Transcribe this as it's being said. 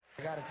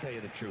I gotta tell you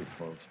the truth,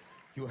 folks.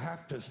 You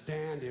have to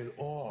stand in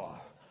awe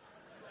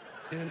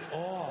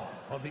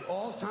of the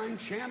all-time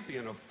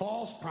champion of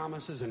false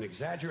promises and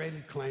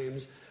exaggerated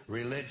claims,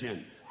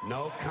 religion.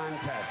 No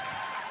contest.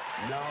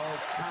 No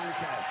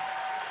contest.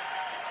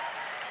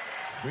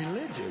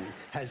 Religion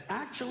has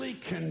actually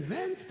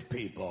convinced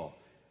people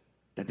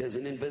that there's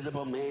an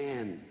invisible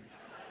man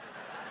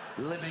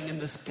living in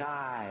the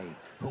sky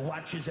who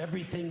watches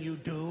everything you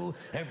do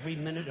every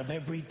minute of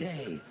every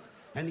day.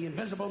 And the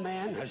invisible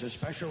man has a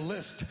special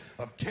list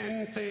of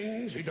 10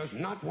 things he does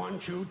not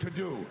want you to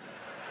do.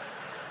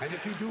 And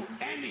if you do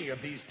any of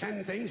these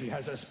 10 things, he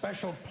has a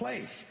special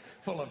place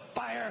full of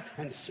fire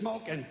and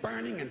smoke and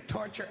burning and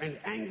torture and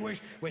anguish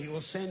where he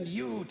will send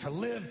you to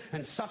live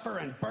and suffer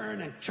and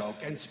burn and choke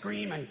and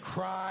scream and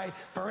cry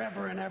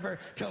forever and ever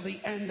till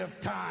the end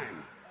of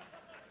time.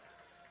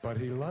 But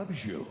he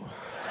loves you.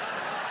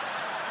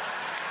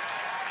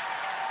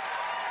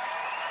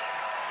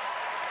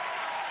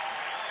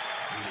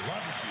 He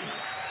loves you.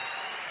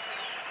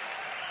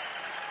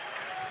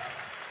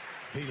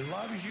 He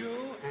loves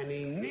you, and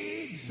he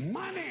needs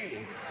money.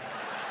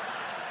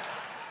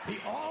 He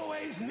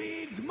always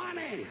needs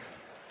money.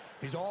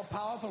 He's all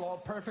powerful, all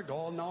perfect,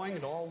 all knowing,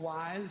 and all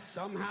wise.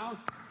 Somehow,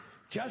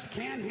 just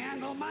can't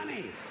handle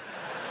money.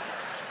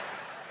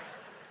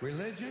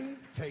 Religion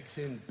takes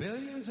in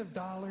billions of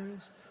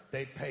dollars.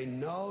 They pay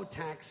no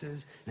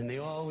taxes, and they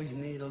always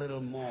need a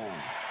little more.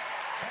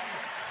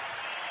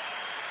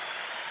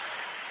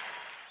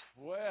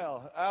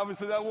 Well,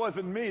 obviously that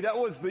wasn't me. That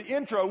was the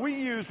intro. We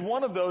used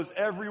one of those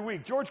every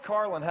week. George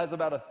Carlin has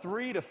about a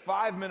 3 to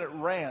 5 minute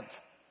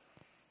rant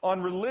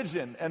on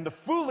religion and the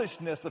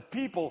foolishness of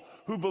people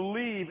who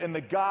believe in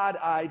the God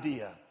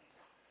idea.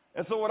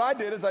 And so what I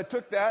did is I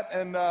took that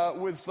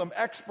and with some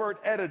expert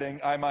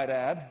editing, I might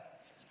add,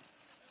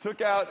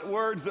 took out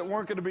words that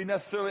weren't going to be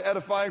necessarily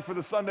edifying for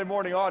the Sunday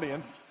morning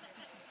audience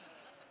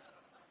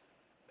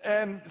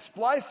and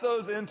spliced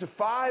those into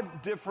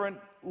 5 different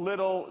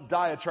little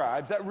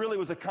diatribes. That really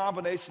was a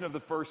combination of the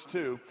first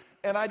 2.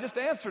 And I just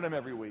answered them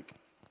every week.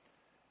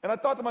 And I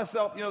thought to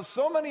myself,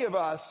 so many of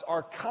us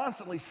are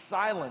constantly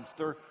silenced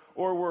or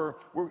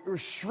we're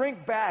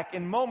shrink back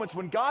in moments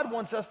when God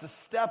wants us to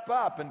step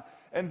up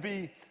and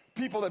be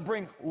people that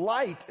bring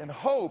light and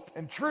hope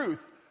and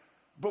truth.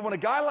 But when a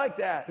guy like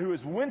that who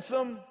is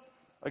winsome,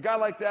 a guy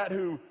like that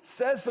who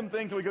says some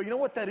things, and we go, you know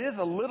what, that is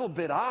a little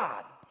bit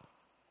odd.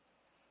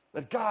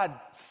 That God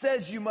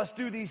says you must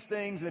do these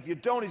things, and if you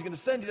don't, he's going to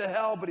send you to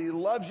hell, but he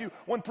loves you.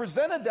 When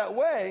presented that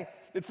way,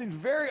 it seems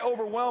very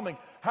overwhelming.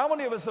 How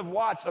many of us have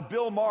watched a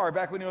Bill Maher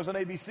back when he was on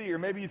ABC, or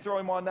maybe you throw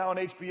him on now on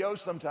HBO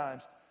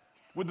sometimes,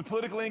 with the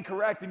politically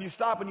incorrect, and you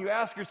stop and you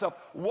ask yourself,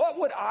 what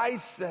would I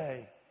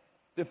say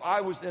if I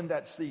was in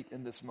that seat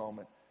in this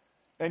moment?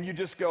 And you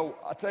just go,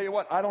 I'll tell you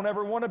what, I don't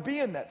ever want to be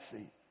in that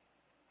seat.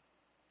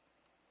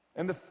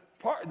 And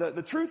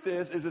the truth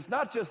is it's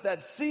not just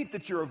that seat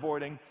that you're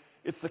avoiding,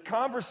 it's the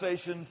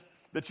conversations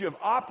that you have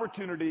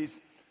opportunities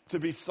to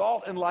be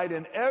salt and light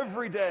in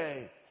every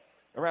day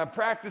around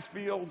practice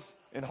fields,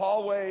 in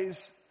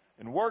hallways,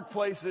 in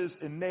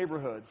workplaces, in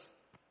neighborhoods.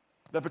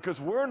 That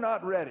because we're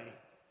not ready,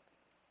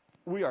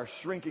 we are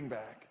shrinking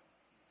back.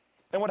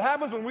 And what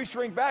happens when we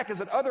shrink back is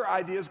that other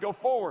ideas go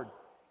forward.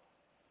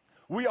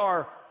 We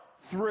are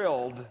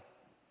thrilled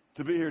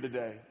to be here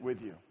today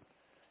with you.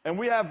 And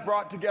we have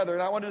brought together,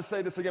 and I wanted to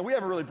say this again, we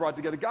haven't really brought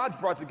together, God's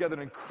brought together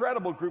an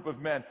incredible group of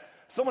men.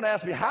 Someone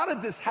asked me, how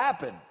did this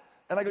happen?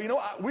 And I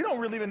go, we don't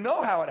really even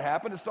know how it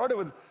happened. It started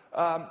with,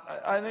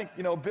 I think,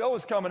 Bill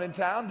was coming in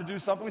town to do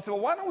something. We said,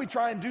 well, why don't we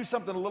try and do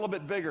something a little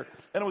bit bigger?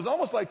 And it was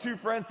almost like 2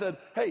 friends said,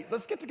 hey,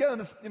 let's get together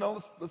and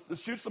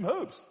let's shoot some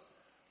hoops.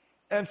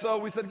 And so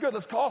we said, good,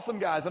 let's call some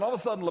guys. And all of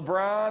a sudden,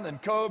 LeBron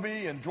and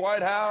Kobe and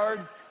Dwight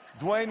Howard,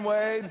 Dwayne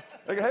Wade,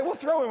 they go, hey, we'll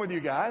throw in with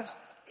you guys.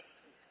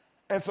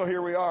 And so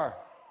here we are,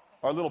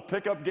 our little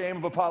pickup game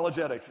of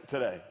apologetics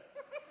today.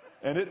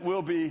 And it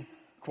will be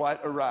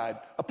quite a ride.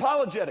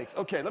 Apologetics.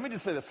 Okay, let me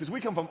just say this, because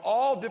we come from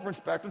all different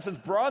spectrums. Since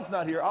Braun's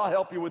not here, I'll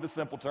help you with a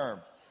simple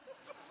term.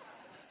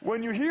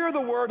 When you hear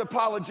the word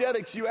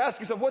apologetics, you ask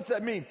yourself, what's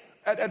that mean?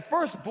 At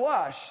first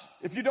blush,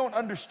 if you don't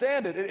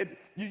understand it,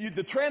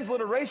 the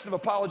transliteration of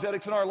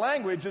apologetics in our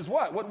language is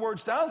what? What word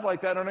sounds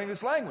like that in our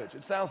English language?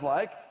 It sounds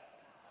like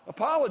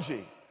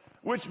apology,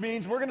 which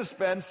means we're going to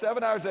spend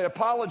 7 hours a day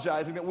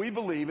apologizing that we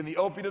believe in the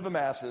opiate of the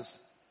masses,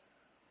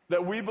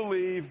 that we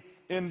believe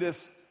in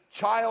this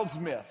child's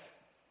myth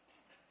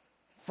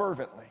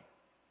fervently.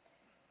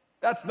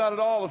 That's not at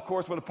all, of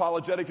course, what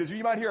apologetics is.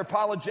 You might hear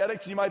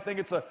apologetics, and you might think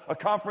it's a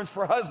conference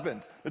for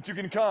husbands, that you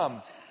can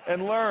come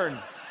and learn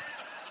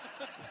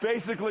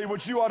basically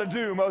what you ought to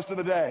do most of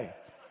the day.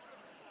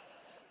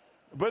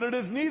 But it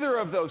is neither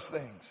of those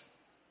things.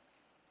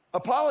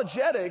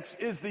 Apologetics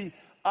is the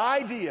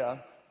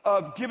idea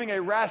of giving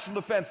a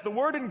rational defense. The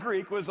word in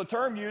Greek was a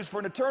term used for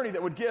an attorney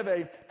that would give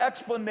an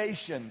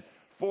explanation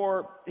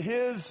for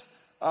his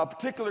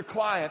particular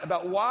client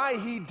about why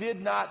he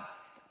did not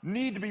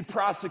need to be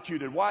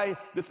prosecuted, why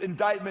this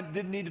indictment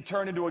didn't need to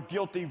turn into a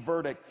guilty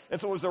verdict.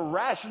 And so it was a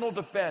rational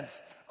defense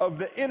of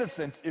the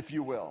innocence, if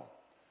you will,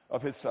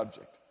 of his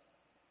subject.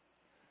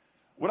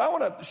 What I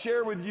want to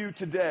share with you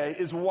today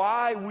is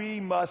why we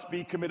must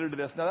be committed to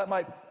this. Now, that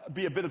might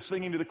be a bit of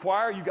singing to the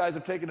choir. You guys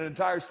have taken an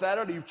entire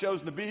Saturday. You've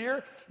chosen to be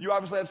here. You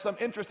obviously have some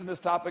interest in this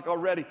topic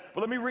already.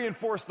 But let me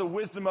reinforce the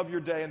wisdom of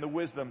your day and the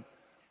wisdom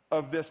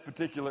of this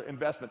particular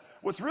investment.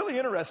 What's really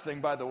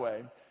interesting, by the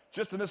way,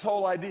 just in this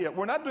whole idea,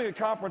 we're not doing a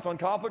conference on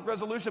conflict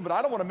resolution, but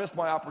I don't want to miss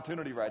my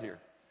opportunity right here.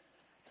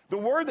 The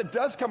word that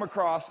does come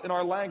across in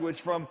our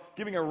language from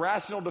giving a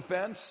rational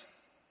defense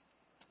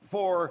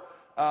for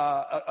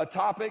a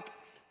topic,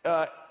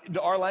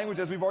 our language,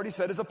 as we've already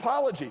said, is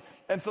apology.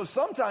 And so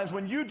sometimes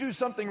when you do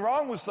something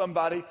wrong with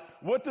somebody,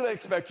 what do they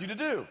expect you to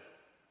do?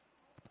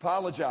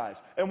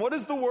 Apologize. And what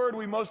is the word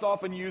we most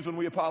often use when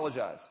we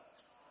apologize?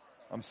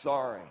 I'm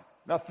sorry.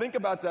 Now think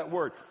about that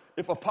word.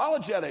 If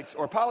apologetics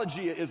or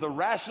apologia is a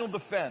rational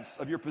defense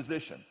of your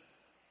position,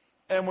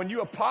 and when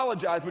you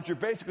apologize, what you're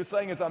basically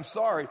saying is, I'm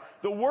sorry,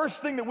 the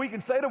worst thing that we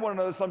can say to one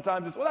another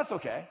sometimes is, well, that's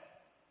okay.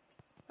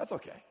 That's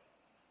okay.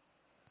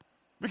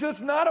 Because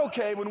it's not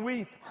okay when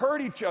we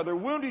hurt each other,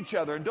 wound each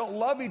other, and don't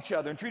love each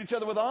other and treat each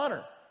other with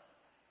honor.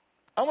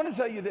 I want to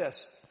tell you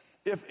this.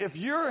 If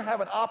you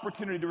have an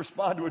opportunity to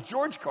respond to a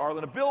George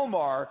Carlin, a Bill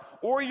Maher,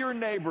 or your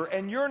neighbor,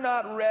 and you're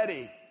not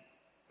ready,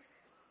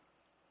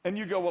 and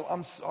you go, well,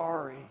 I'm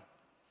sorry,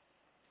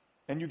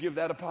 and you give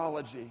that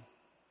apology,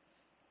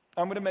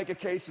 I'm going to make a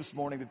case this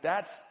morning that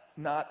that's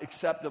not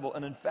acceptable.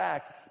 And in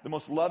fact, the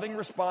most loving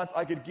response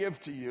I could give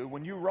to you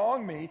when you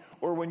wrong me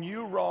or when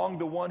you wrong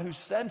the one who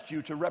sent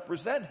you to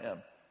represent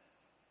him,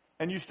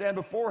 and you stand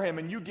before him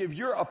and you give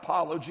your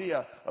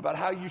apologia about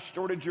how you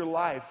started your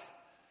life,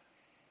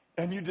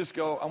 and you just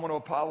go, I want to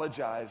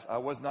apologize. I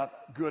was not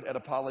good at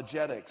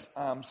apologetics.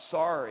 I'm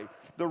sorry.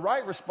 The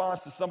right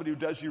response to somebody who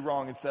does you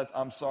wrong and says,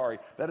 I'm sorry,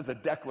 that is a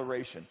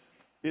declaration.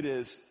 It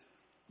is,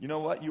 you know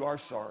what? You are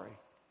sorry.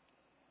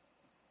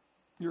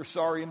 You're a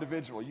sorry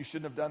individual. You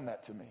shouldn't have done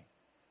that to me.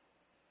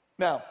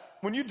 Now,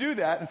 when you do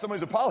that and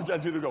somebody's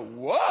apologizing to you, they go,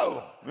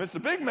 whoa,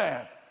 Mr. Big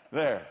Man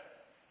there.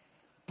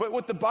 But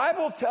what the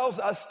Bible tells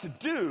us to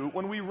do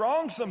when we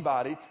wrong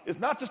somebody is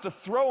not just to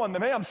throw on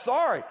them, hey, I'm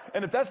sorry.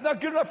 And if that's not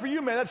good enough for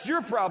you, man, that's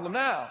your problem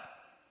now.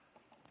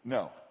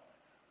 No.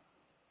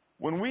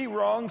 When we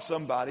wrong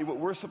somebody, what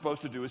we're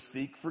supposed to do is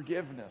seek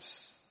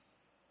forgiveness.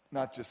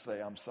 Not just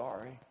say, I'm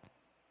sorry.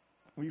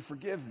 Will you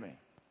forgive me?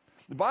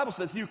 The Bible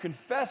says he who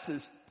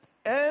confesses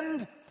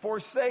and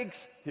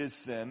forsakes his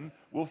sin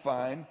will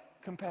find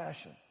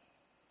compassion.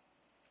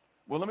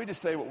 Well, let me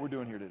just say what we're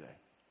doing here today.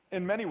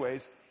 In many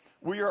ways,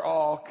 we are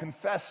all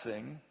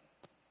confessing,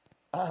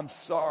 I'm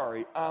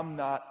sorry, I'm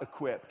not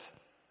equipped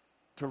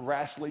to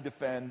rationally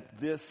defend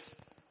this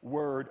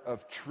word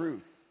of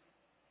truth.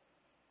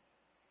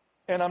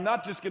 And I'm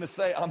not just going to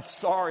say, I'm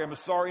sorry, I'm a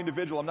sorry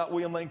individual. I'm not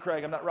William Lane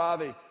Craig, I'm not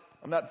Ravi,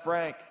 I'm not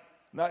Frank,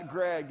 I'm not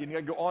Greg. And you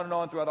got to go on and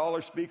on throughout all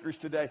our speakers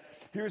today.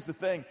 Here's the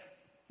thing.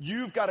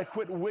 You've got to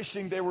quit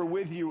wishing they were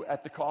with you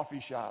at the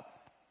coffee shop.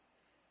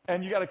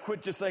 And you got to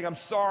quit just saying, I'm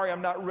sorry,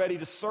 I'm not ready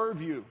to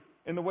serve you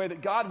in the way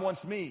that God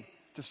wants me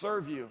to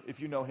serve you if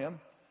you know him.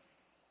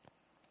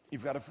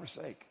 You've got to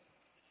forsake.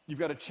 You've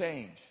got to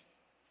change.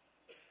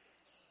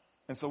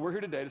 And so we're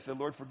here today to say,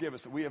 Lord, forgive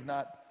us that we have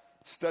not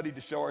studied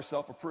to show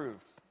ourselves approved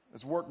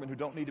as workmen who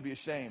don't need to be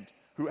ashamed,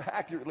 who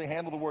accurately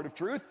handle the word of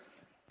truth,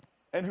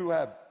 and who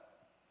have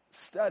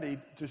studied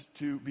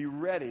to be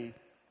ready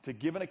to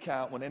give an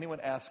account when anyone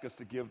asks us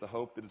to give the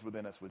hope that is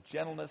within us with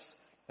gentleness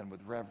and with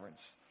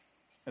reverence.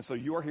 And so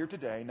you are here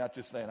today not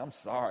just saying, I'm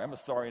sorry, I'm a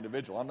sorry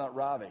individual, I'm not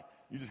Ravi.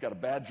 You just got a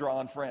bad draw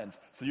on friends.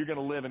 So you're going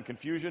to live in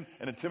confusion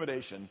and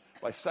intimidation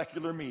by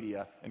secular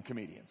media and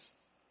comedians.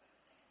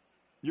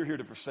 You're here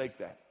to forsake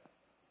that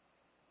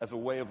as a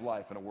way of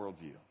life and a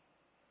worldview.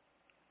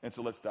 And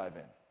so let's dive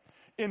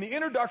in. In the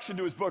introduction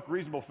to his book,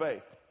 Reasonable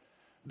Faith,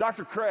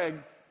 Dr. Craig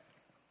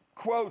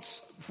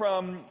quotes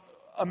from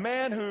a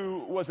man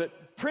who was at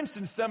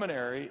Princeton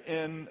Seminary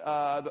in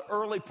the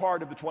early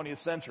part of the 20th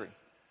century.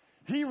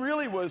 He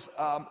really was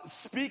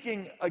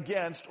speaking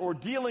against or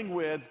dealing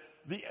with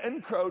the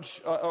encroach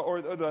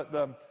or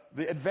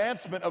the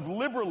advancement of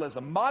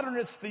liberalism,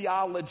 modernist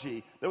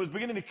theology that was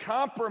beginning to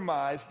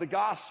compromise the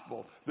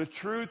gospel, the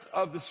truth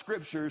of the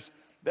scriptures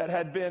that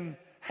had been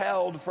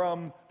held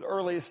from the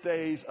earliest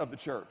days of the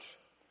church.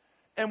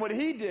 And what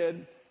he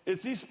did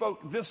is he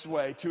spoke this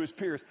way to his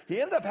peers.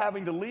 He ended up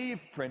having to leave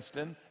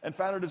Princeton and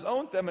founded his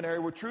own seminary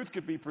where truth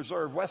could be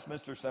preserved,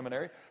 Westminster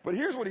Seminary. But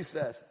here's what he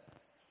says.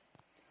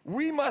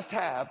 We must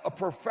have a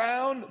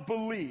profound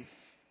belief,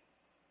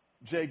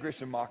 J.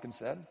 Grisham Machen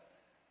said,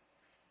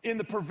 in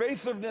the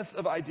pervasiveness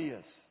of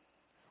ideas.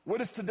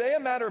 What is today a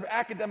matter of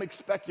academic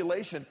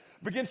speculation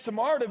begins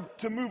tomorrow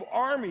to move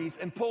armies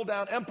and pull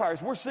down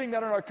empires. We're seeing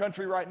that in our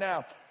country right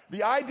now.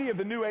 The idea of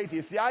the new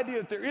atheist, the idea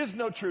that there is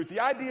no truth,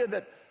 the idea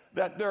that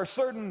there are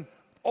certain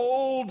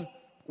old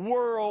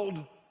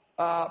world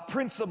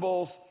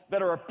principles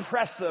that are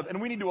oppressive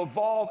and we need to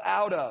evolve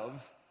out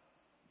of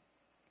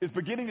is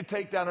beginning to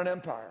take down an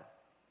empire.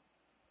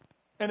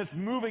 And it's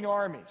moving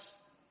armies.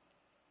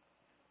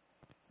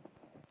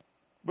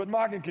 But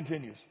Magen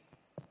continues.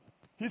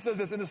 He says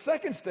this, in the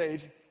second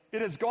stage,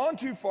 it has gone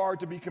too far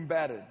to be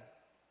combated.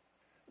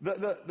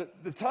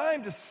 The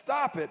time to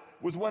stop it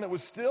was when it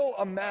was still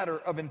a matter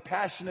of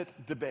impassionate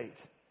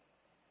debate.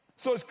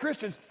 So as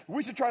Christians,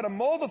 we should try to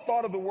mold the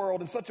thought of the world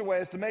in such a way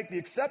as to make the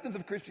acceptance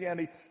of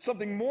Christianity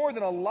something more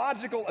than a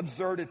logical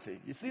absurdity.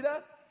 You see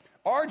that?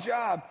 Our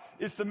job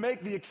is to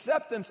make the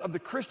acceptance of the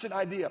Christian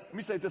idea, let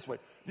me say it this way,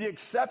 the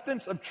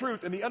acceptance of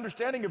truth and the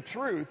understanding of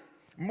truth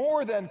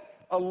more than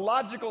a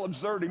logical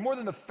absurdity, more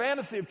than the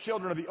fantasy of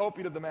children or the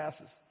opiate of the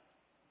masses.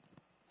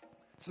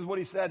 This is what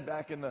he said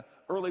back in the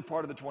early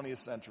part of the 20th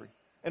century,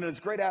 and it has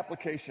great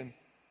application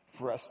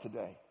for us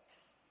today.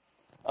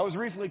 I was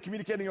recently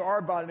communicating to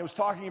our body, and it was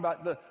talking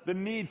about the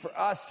need for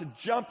us to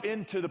jump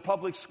into the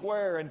public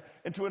square and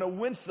into in a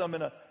winsome,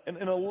 in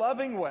a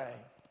loving way,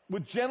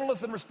 with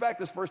gentleness and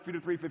respect, as 1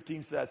 Peter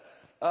 3:15 says.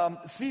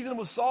 Seasoned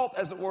with salt,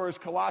 as it were, as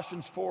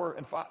Colossians 4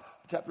 and 5,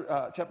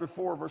 chapter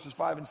 4, verses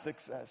 5 and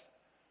 6 says.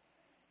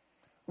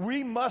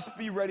 We must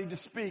be ready to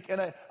speak.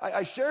 And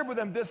I shared with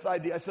them this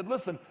idea. I said,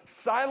 listen,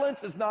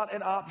 silence is not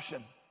an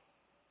option.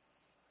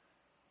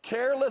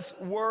 Careless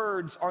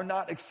words are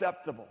not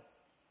acceptable.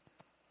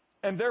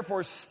 And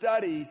therefore,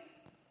 study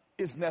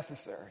is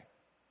necessary.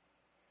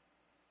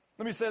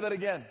 Let me say that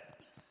again.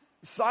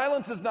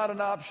 Silence is not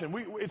an option.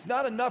 It's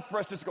not enough for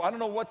us just to go, I don't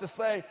know what to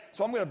say,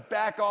 so I'm going to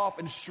back off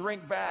and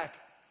shrink back.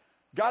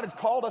 God has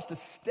called us to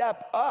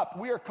step up.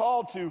 We are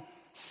called to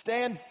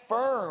stand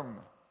firm,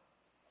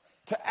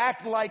 to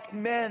act like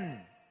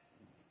men,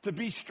 to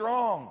be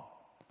strong,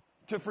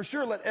 to for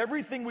sure let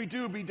everything we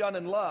do be done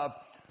in love.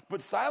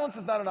 But silence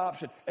is not an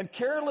option. And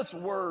careless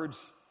words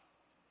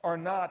are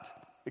not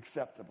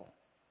acceptable.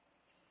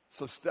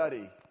 So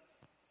study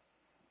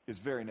is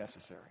very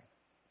necessary.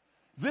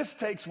 This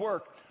takes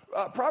work.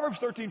 Proverbs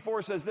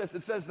 13:4 says this.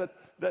 It says that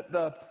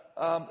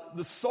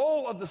the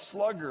soul of the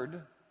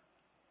sluggard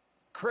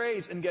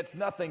craves and gets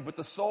nothing, but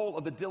the soul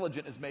of the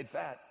diligent is made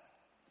fat.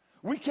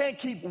 We can't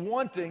keep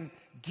wanting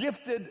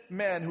gifted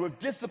men who have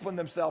disciplined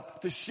themselves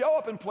to show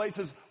up in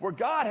places where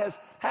God has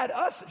had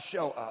us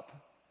show up.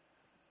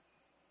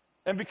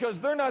 And because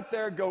they're not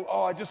there, go,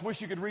 oh, I just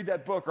wish you could read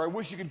that book, or I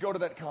wish you could go to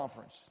that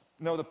conference.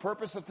 No, the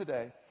purpose of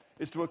today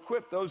is to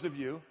equip those of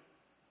you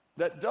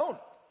that don't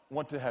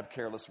want to have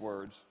careless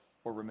words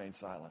or remain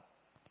silent,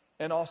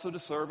 and also to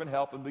serve and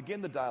help and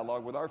begin the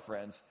dialogue with our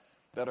friends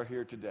that are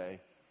here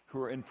today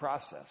who are in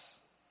process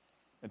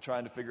and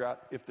trying to figure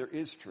out if there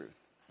is truth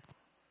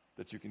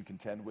that you can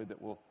contend with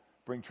that will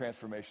bring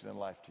transformation in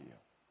life to you.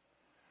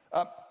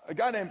 A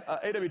guy named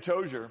A.W.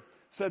 Tozier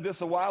said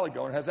this a while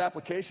ago, and has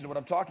application to what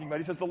I'm talking about.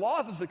 He says, the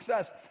laws of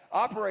success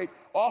operate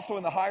also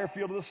in the higher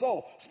field of the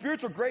soul.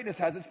 Spiritual greatness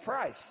has its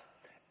price.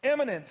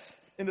 Eminence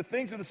in the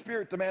things of the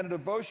Spirit demand a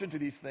devotion to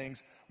these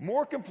things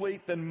more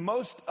complete than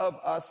most of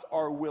us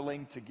are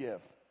willing to give.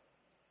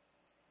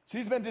 So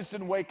these men just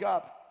didn't wake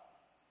up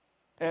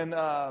and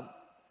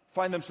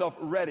find themselves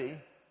ready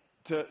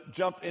to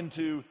jump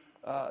into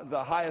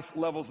the highest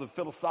levels of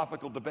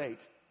philosophical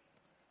debate.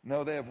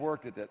 No, they have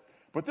worked at it.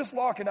 But this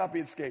law cannot be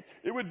escaped.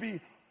 It would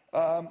be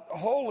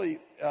holy,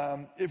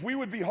 if we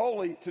would be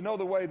holy to know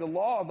the way, the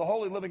law of the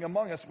holy living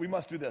among us, we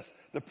must do this.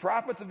 The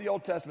prophets of the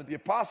Old Testament, the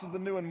apostles of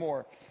the New and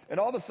more, and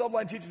all the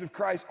sublime teachings of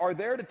Christ are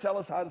there to tell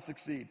us how to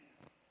succeed.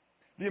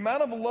 The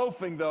amount of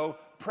loafing, though,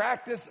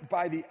 practiced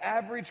by the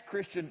average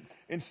Christian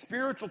in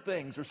spiritual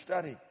things or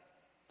study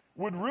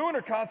would ruin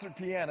a concert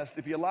pianist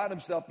if he allowed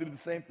himself to do the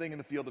same thing in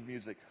the field of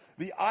music.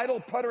 The idle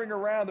puttering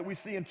around that we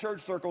see in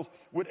church circles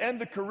would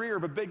end the career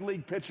of a big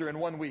league pitcher in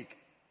 1 week.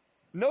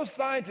 No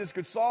scientist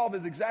could solve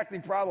his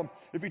exacting problem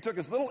if he took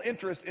as little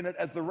interest in it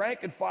as the rank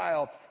and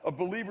file of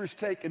believers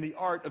take in the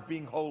art of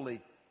being holy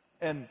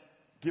and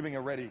giving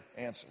a ready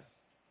answer.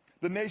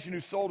 The nation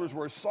whose soldiers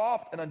were as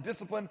soft and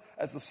undisciplined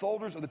as the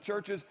soldiers of the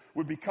churches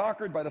would be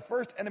conquered by the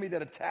first enemy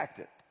that attacked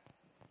it.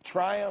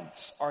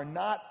 Triumphs are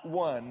not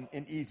won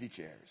in easy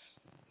chairs.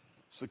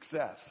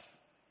 Success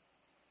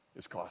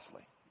is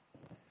costly.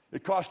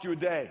 It cost you a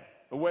day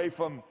away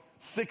from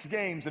 6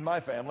 games in my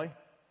family.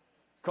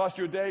 Cost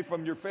you a day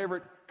from your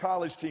favorite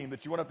college team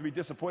that you won't have to be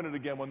disappointed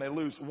again when they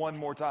lose one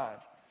more time.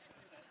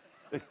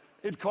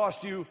 It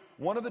cost you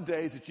one of the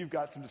days that you've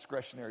got some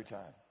discretionary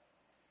time.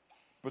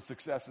 But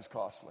success is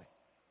costly.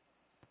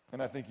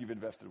 And I think you've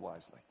invested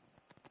wisely.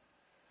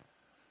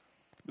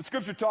 The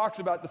scripture talks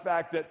about the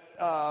fact that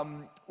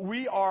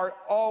we are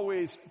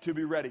always to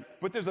be ready.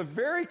 But there's a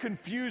very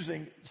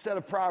confusing set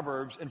of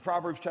Proverbs in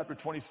Proverbs chapter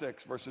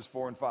 26, verses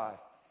 4 and 5.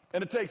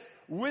 And it takes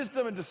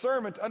wisdom and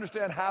discernment to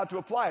understand how to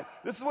apply it.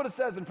 This is what it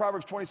says in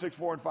Proverbs 26,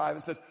 4 and 5.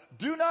 It says,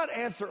 do not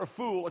answer a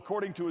fool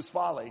according to his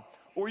folly,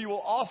 or you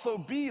will also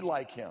be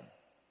like him.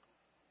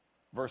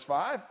 Verse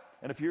 5,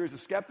 and if you're a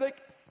skeptic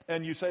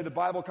and you say the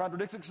Bible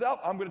contradicts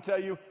itself, I'm going to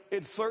tell you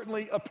it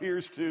certainly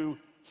appears to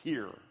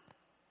here.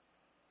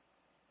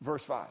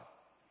 Verse 5,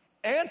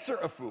 answer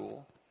a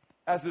fool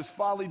as his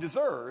folly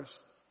deserves,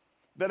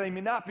 that he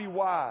may not be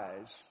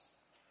wise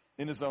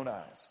in his own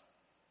eyes.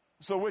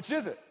 So which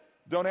is it?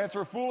 Don't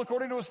answer a fool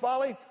according to his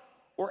folly,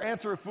 or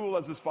answer a fool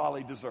as his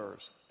folly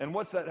deserves? And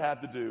what's that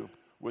have to do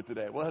with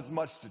today? Well, it has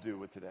much to do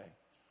with today.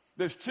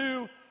 There's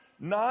two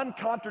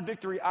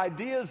non-contradictory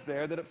ideas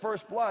there that at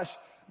first blush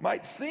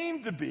might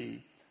seem to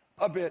be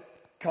a bit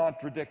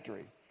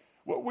contradictory.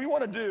 What we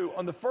want to do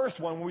on the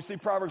first one, when we see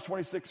Proverbs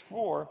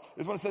 26:4,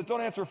 is when it says,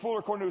 don't answer a fool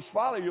according to his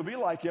folly, you'll be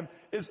like him,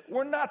 is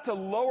we're not to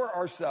lower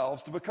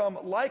ourselves to become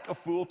like a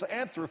fool to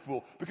answer a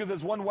fool. Because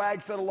as one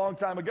wag said a long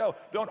time ago,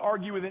 don't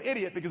argue with an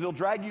idiot because he'll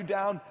drag you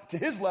down to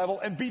his level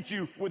and beat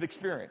you with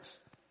experience.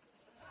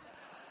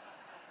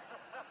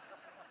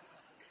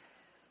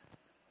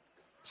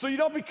 So you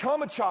don't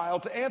become a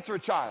child to answer a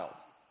child.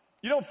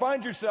 You don't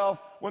find yourself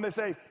when they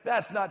say,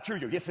 that's not true.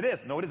 You go, yes, it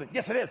is. No, it isn't.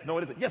 Yes, it is. No,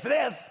 it isn't. Yes, it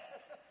is.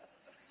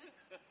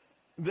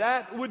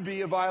 That would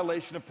be a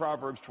violation of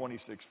Proverbs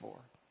 26:4.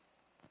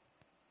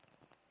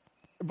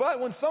 But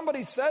when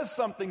somebody says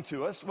something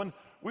to us, when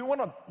we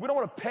don't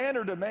want to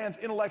pander to man's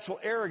intellectual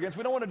arrogance,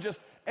 we don't want to just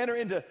enter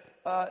into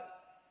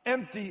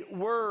empty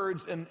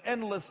words and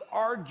endless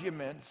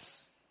arguments.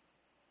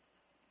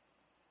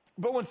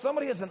 But when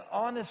somebody has an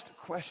honest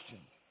question,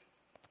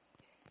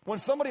 when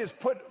somebody has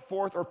put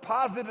forth or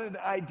posited an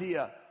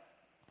idea,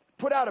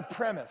 put out a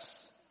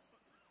premise,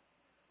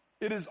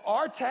 it is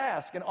our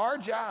task and our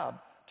job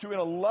to, in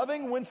a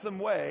loving, winsome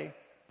way,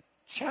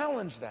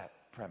 challenge that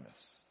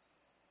premise.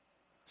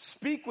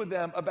 Speak with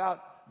them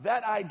about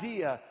that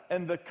idea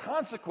and the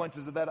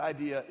consequences of that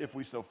idea if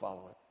we so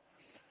follow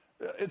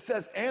it. It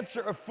says,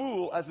 answer a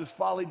fool as his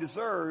folly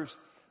deserves,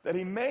 that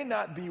he may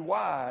not be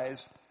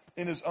wise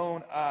in his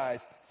own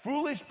eyes.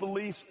 Foolish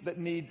beliefs that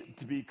need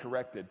to be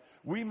corrected.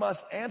 We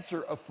must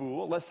answer a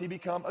fool lest he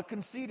become a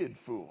conceited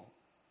fool.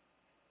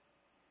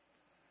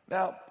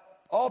 Now,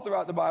 all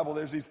throughout the Bible,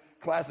 there's these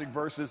classic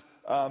verses.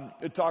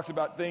 It talks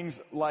about things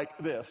like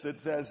this. It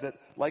says that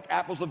like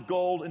apples of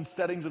gold in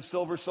settings of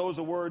silver, so is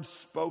a word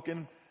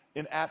spoken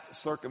in apt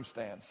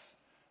circumstance.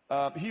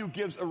 He who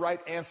gives a right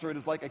answer, it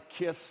is like a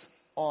kiss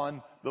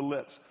on the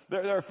lips.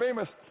 There are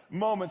famous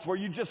moments where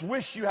you just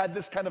wish you had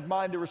this kind of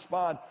mind to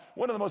respond.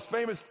 One of the most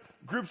famous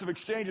groups of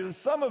exchanges, and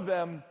some of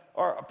them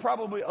are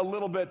probably a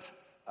little bit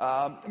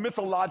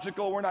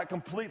mythological. We're not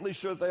completely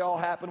sure that they all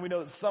happened. We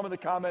know that some of the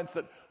comments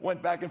that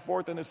went back and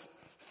forth in this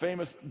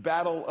famous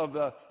battle of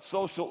the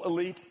social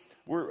elite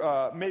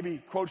were maybe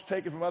quotes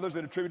taken from others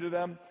and attributed to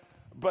them.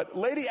 But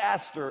Lady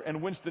Astor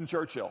and Winston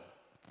Churchill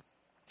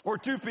were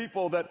two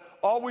people that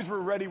always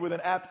were ready with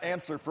an apt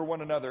answer for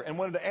one another and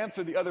wanted to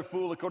answer the other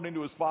fool according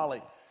to his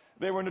folly.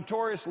 They were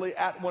notoriously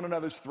at one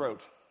another's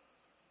throat.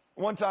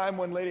 One time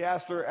when Lady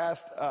Astor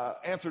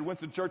answered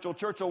Winston Churchill,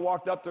 Churchill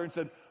walked up to her and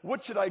said,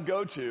 what should I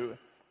go to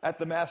at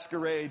the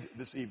masquerade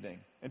this evening?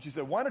 And she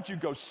said, why don't you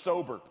go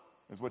sober,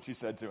 is what she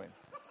said to him.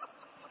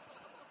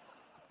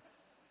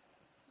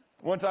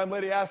 One time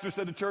Lady Astor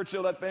said to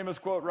Churchill that famous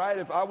quote, right?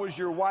 If I was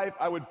your wife,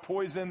 I would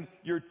poison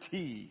your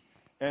tea.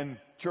 And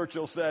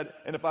Churchill said,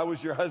 and if I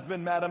was your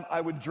husband, madam, I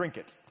would drink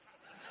it.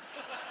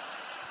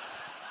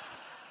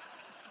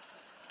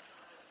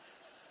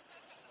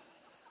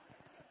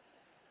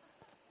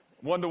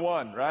 One to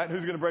one, right?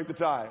 Who's going to break the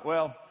tie?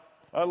 Well,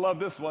 I love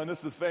this one.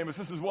 This is famous.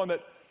 This is one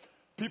that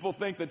people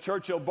think that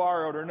Churchill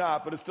borrowed or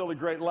not, but it's still a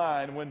great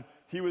line. When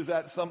he was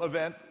at some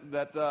event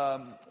that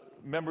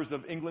members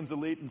of England's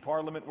elite and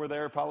Parliament were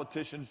there,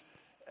 politicians,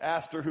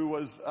 Astor, who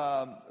was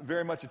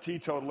very much a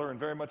teetotaler and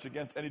very much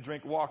against any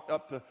drink, walked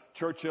up to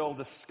Churchill,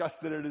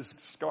 disgusted at his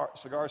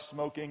cigar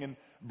smoking and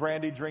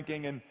brandy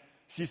drinking, and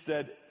she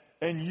said,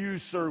 and you,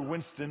 Sir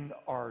Winston,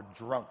 are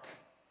drunk.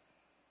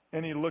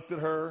 And he looked at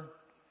her,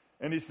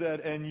 and he said,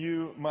 and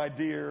you, my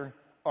dear,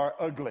 are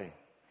ugly.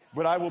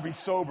 But I will be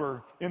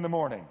sober in the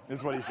morning,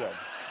 is what he said.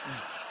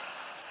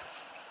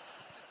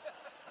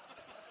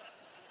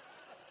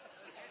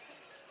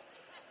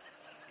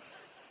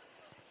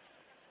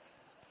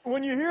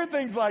 When you hear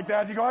things like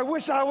that, you go, I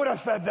wish I would have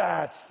said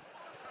that.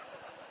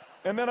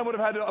 And then I would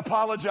have had to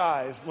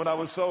apologize when I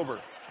was sober.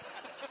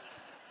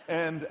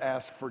 And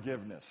ask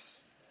forgiveness,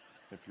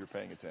 if you're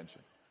paying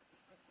attention.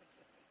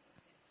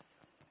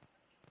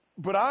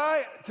 But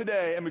I,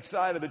 today, am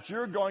excited that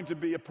you're going to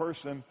be a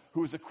person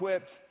who is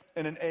equipped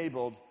and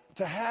enabled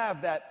to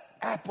have that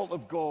apple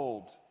of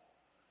gold,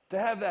 to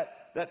have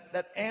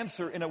that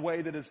answer in a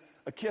way that is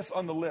a kiss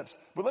on the lips.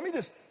 But let me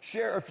just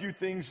share a few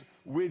things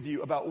with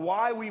you about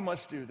why we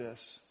must do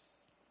this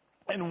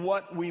and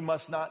what we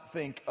must not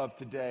think of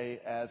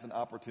today as an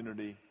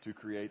opportunity to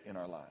create in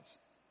our lives.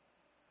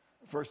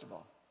 First of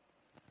all,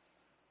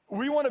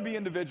 we want to be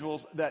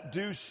individuals that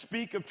do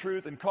speak of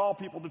truth and call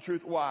people to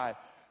truth. Why?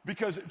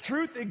 Because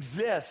truth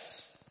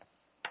exists,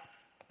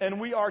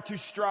 and we are to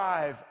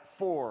strive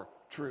for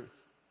truth.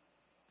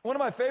 One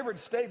of my favorite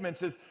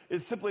statements is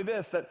simply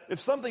this, that if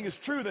something is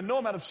true, then no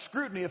amount of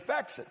scrutiny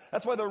affects it.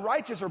 That's why the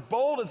righteous are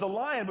bold as a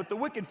lion, but the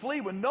wicked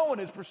flee when no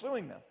one is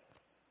pursuing them.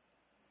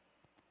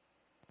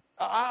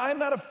 I'm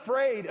not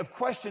afraid of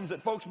questions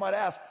that folks might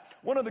ask.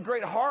 One of the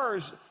great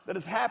horrors that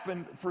has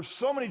happened for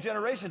so many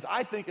generations,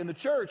 I think, in the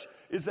church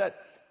is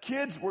that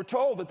kids were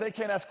told that they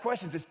can't ask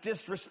questions. It's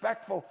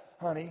disrespectful,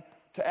 honey,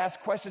 to ask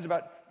questions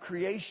about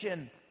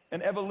creation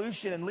and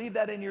evolution, and leave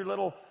that in your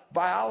little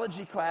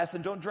biology class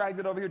and don't drag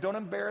that over here. Don't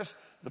embarrass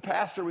the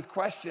pastor with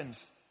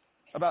questions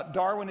about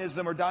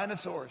Darwinism or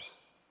dinosaurs.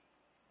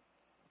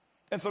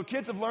 And so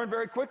kids have learned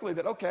very quickly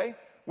that, okay,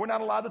 we're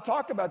not allowed to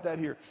talk about that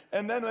here.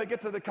 And then they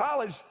get to the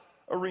college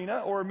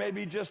arena, or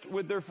maybe just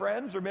with their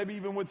friends, or maybe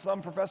even with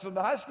some professor at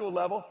the high school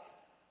level,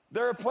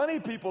 there are plenty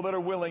of people that are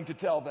willing to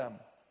tell them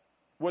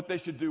what they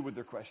should do with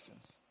their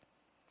questions.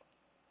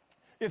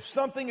 If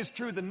something is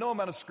true, then no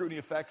amount of scrutiny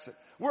affects it.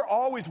 We're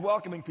always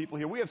welcoming people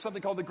here. We have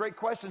something called the Great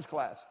Questions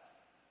class.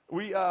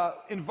 We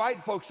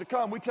invite folks to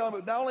come. We tell them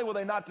that not only will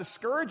they not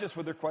discourage us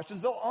with their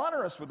questions, they'll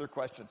honor us with their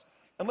questions.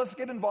 And let's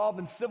get involved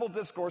in civil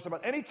discourse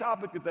about any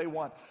topic that they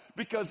want.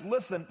 Because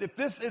listen, if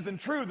this isn't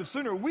true, the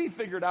sooner we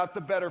figure it out,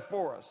 the better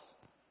for us.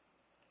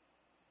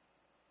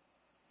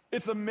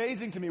 It's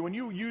amazing to me when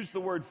you use the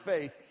word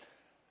faith,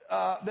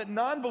 that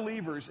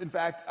non-believers, in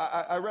fact,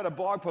 I read a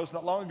blog post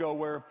not long ago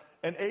where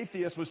an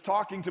atheist was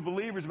talking to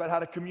believers about how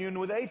to commune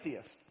with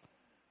atheists.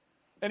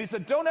 And he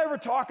said, don't ever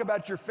talk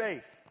about your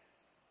faith.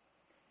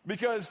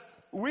 Because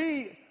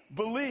we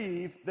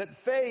believe that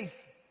faith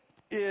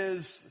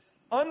is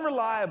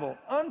unreliable,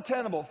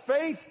 untenable.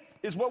 Faith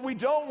is what we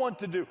don't want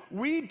to do.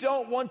 We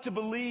don't want to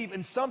believe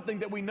in something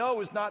that we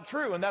know is not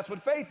true, and that's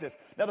what faith is.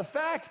 Now, the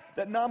fact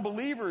that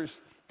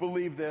non-believers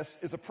believe this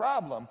is a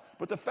problem,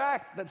 but the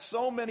fact that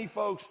so many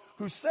folks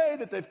who say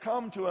that they've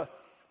come to a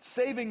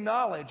saving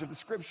knowledge of the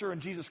Scripture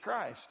and Jesus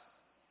Christ,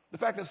 the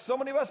fact that so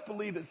many of us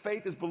believe that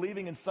faith is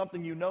believing in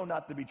something you know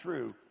not to be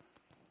true,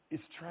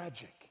 is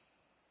tragic.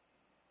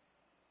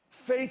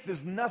 Faith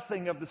is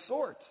nothing of the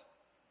sort.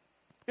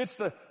 It's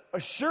the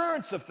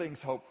assurance of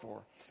things hoped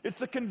for. It's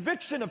the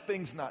conviction of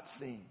things not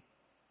seen.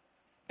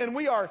 And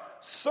we are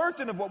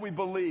certain of what we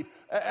believe.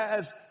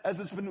 As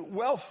it's been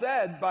well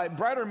said by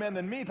brighter men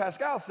than me,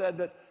 Pascal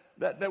said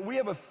that we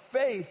have a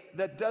faith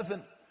that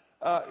doesn't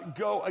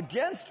go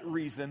against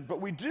reason,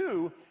 but we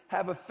do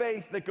have a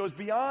faith that goes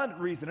beyond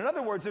reason. In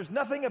other words, there's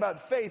nothing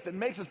about faith that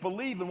makes us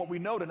believe in what we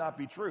know to not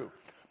be true.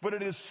 But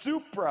it is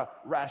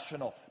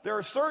supra-rational. There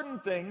are certain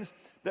things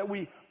that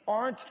we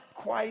aren't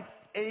quite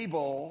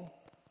able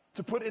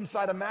to put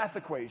inside a math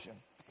equation.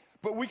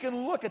 But we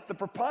can look at the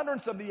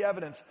preponderance of the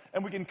evidence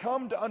and we can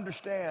come to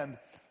understand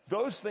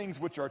those things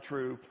which are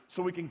true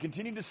so we can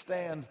continue to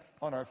stand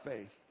on our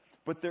faith.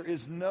 But there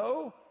is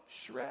no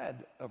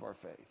shred of our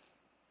faith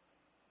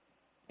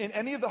in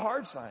any of the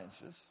hard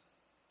sciences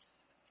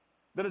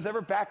that has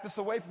ever backed us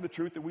away from the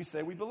truth that we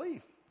say we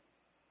believe.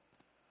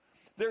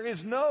 There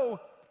is no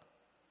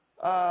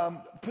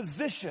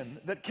position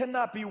that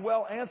cannot be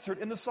well answered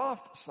in the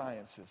soft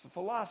sciences, the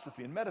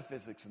philosophy and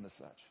metaphysics and the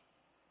such.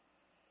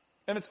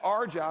 And it's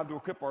our job to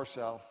equip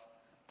ourselves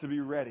to be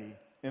ready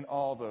in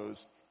all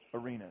those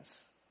arenas.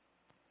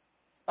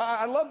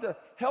 I love to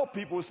help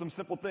people with some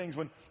simple things.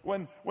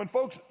 When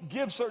folks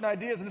give certain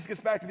ideas, and this gets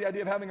back to the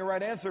idea of having a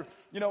right answer,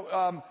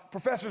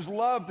 professors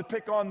love to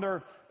pick on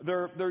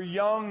their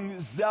young,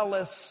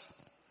 zealous,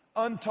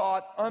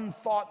 untaught,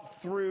 unthought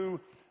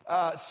through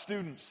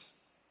students.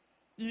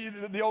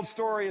 The old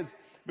story has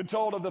been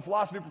told of the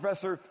philosophy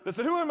professor that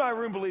said, who in my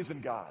room believes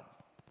in God?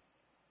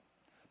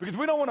 Because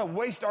we don't want to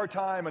waste our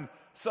time in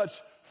such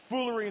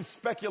foolery and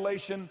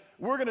speculation.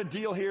 We're going to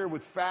deal here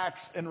with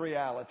facts and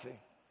reality.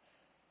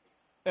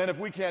 And if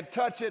we can't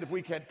touch it, if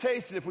we can't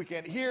taste it, if we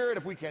can't hear it,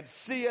 if we can't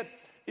see it,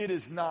 it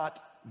is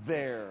not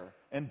there.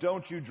 And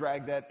don't you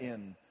drag that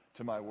in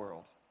to my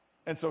world.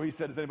 And so he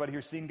said, has anybody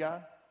here seen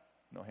God?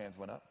 No hands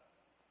went up.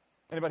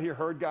 Anybody here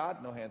heard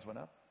God? No hands went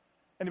up.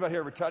 Anybody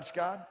here ever touched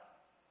God?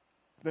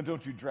 Then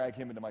don't you drag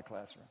him into my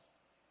classroom.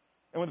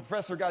 And when the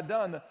professor got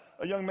done,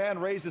 a young man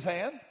raised his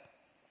hand.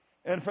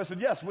 And the professor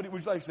said, yes, what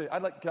would you like to say?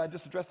 Can I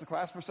just address the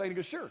class for a second? He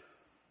goes, sure.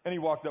 And he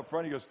walked up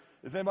front. He goes,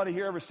 has anybody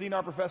here ever seen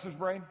our professor's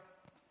brain?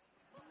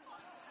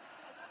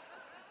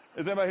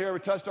 Has anybody here ever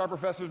touched our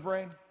professor's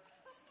brain?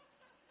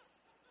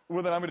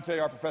 Well, then I'm going to tell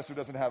you our professor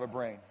doesn't have a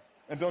brain.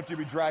 And don't you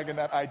be dragging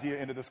that idea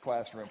into this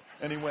classroom.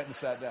 And he went and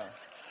sat down.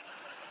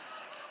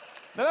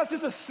 Now, that's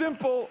just a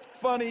simple,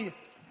 funny,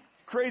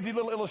 crazy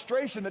little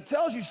illustration that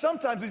tells you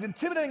sometimes these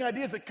intimidating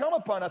ideas that come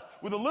upon us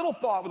with a little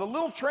thought, with a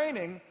little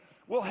training,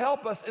 will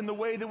help us in the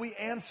way that we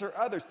answer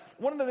others.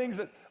 One of the things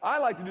that I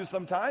like to do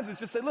sometimes is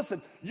just say,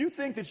 listen, you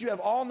think that you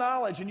have all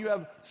knowledge and you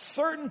have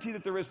certainty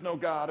that there is no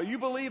God, or you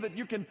believe that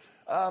you can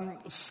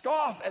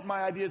scoff at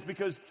my ideas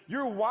because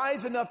you're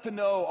wise enough to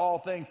know all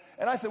things.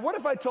 And I said, what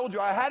if I told you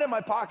I had in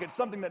my pocket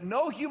something that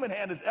no human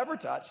hand has ever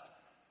touched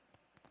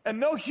and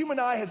no human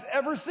eye has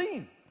ever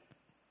seen?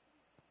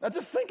 Now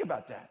just think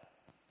about that.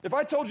 If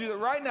I told you that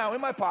right now in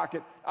my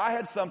pocket I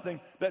had something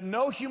that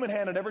no human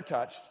hand had ever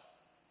touched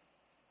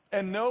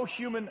and no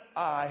human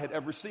eye had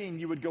ever seen,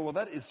 you would go, well,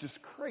 that is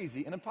just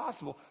crazy and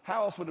impossible.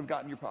 How else would it have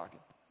gotten in your pocket?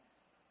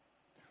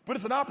 But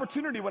it's an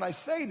opportunity when I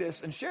say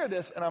this and share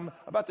this, and I'm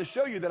about to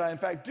show you that I, in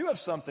fact, do have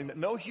something that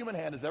no human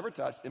hand has ever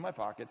touched in my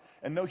pocket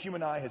and no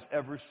human eye has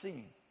ever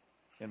seen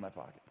in my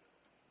pocket.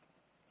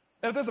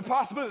 And if there's a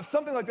possibility that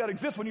something like that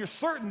exists when you're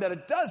certain that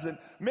it doesn't,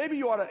 maybe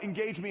you ought to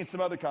engage me in some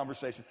other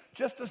conversation.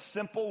 Just a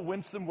simple,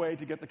 winsome way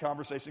to get the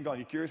conversation going.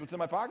 You curious what's in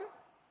my pocket?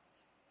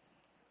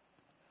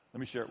 Let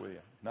me share it with you.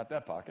 Not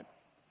that pocket.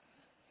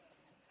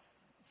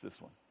 It's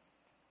this one,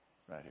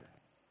 right here.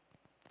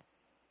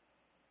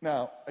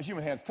 Now, a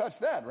human hand's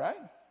touched that, right?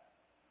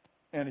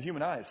 And a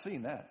human eye has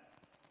seen that.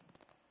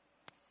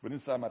 But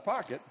inside my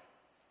pocket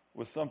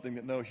was something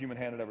that no human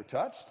hand had ever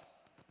touched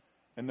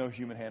and no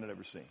human hand had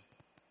ever seen.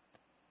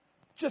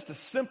 Just a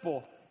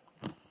simple,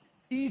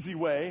 easy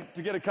way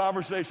to get a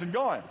conversation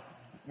going.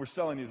 We're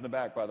selling these in the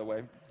back, by the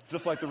way.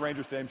 Just like the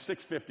Ranger Stadium,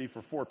 $6.50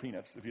 for 4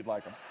 peanuts, if you'd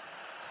like them.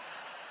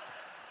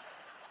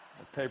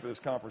 Let's pay for this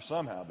conference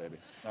somehow, baby.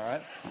 All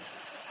right?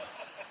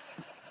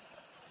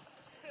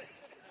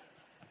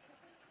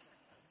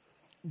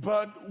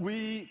 But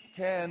we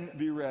can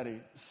be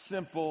ready.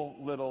 Simple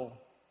little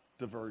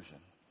diversion.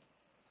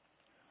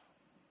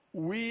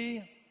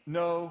 We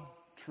know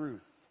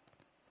truth.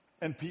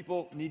 And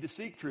people need to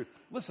seek truth.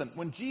 Listen,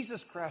 when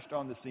Jesus crashed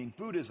on the scene,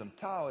 Buddhism,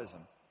 Taoism,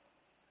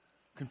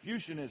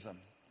 Confucianism,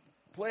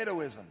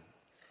 Platoism,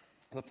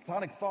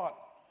 Platonic thought,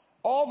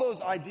 all those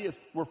ideas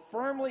were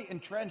firmly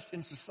entrenched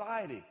in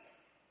society.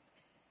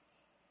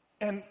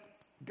 And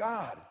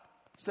God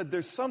said,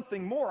 there's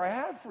something more I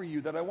have for you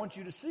that I want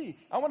you to see.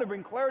 I want to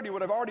bring clarity to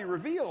what I've already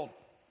revealed.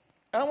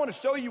 And I want to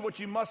show you what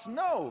you must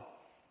know.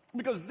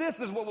 Because this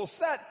is what will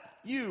set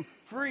you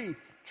free.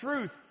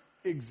 Truth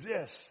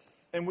exists.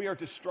 And we are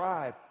to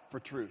strive for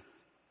truth.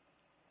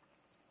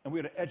 And we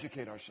are to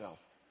educate ourselves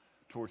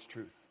towards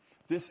truth.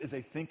 This is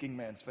a thinking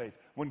man's faith.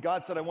 When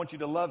God said, I want you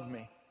to love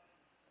me,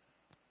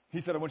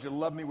 he said, I want you to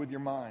love me with your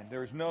mind.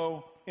 There is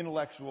no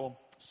intellectual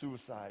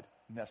suicide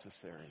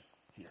necessary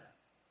here.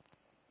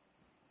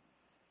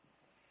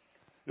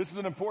 This is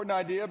an important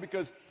idea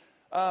because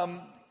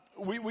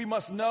we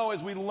must know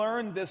as we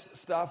learn this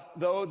stuff,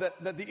 though,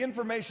 that the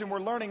information we're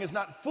learning is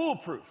not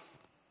foolproof.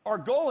 Our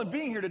goal in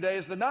being here today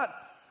is to not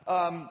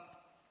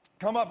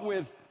come up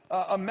with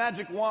a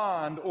magic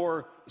wand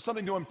or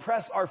something to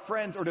impress our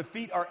friends or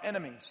defeat our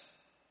enemies.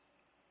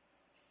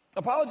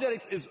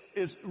 Apologetics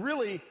is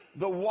really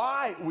the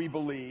why we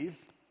believe,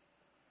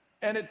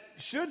 and it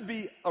should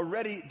be a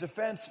ready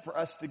defense for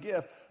us to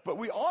give, but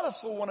we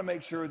also want to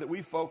make sure that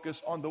we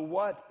focus on the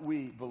what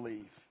we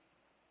believe.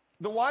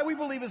 The why we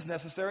believe is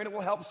necessary, and it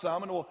will help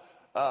some, and it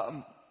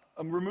will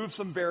remove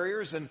some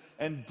barriers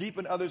and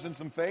deepen others in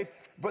some faith,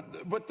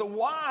 but the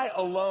why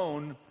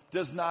alone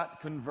does not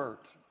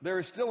convert. There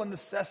is still a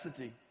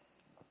necessity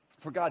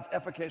for God's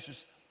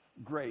efficacious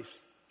grace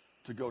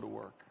to go to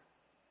work.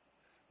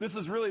 This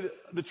is really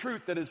the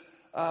truth that is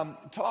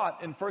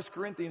taught in 1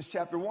 Corinthians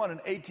chapter 1 and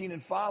 18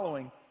 and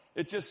following.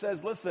 It just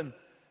says, listen,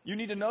 you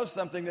need to know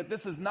something, that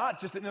this is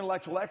not just an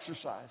intellectual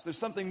exercise. There's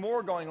something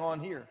more going on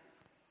here.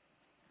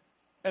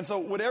 And so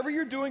whatever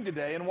you're doing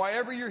today and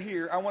wherever you're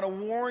here, I want to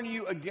warn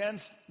you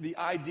against the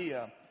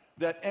idea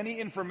that any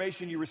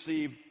information you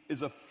receive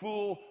is a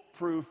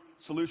foolproof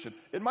solution.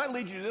 It might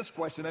lead you to this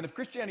question, and if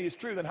Christianity is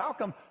true, then how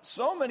come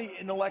so many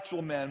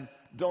intellectual men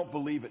don't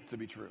believe it to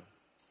be true?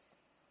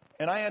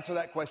 And I answer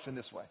that question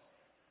this way.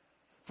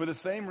 For the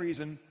same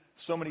reason,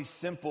 so many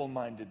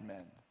simple-minded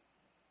men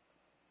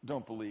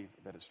don't believe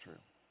that it's true.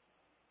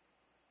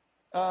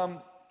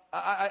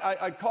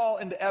 I call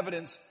into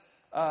evidence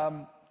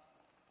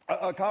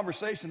a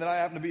conversation that I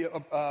happen to be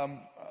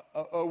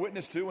a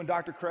witness to when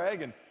Dr.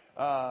 Craig and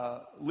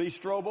Lee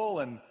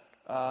Strobel and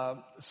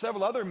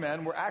several other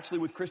men were actually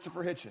with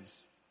Christopher Hitchens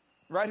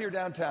right here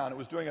downtown. It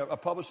was doing a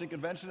publishing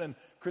convention, and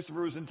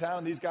Christopher was in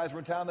town. These guys were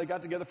in town. They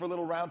got together for a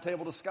little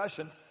roundtable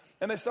discussion,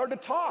 and they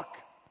started to talk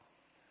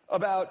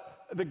about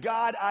the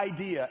God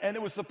idea. And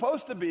it was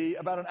supposed to be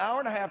about an hour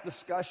and a half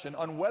discussion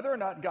on whether or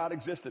not God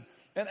existed.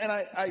 And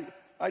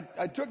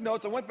I took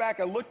notes. I went back.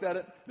 I looked at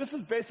it. This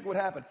is basically what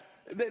happened.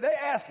 They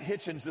asked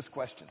Hitchens this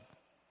question,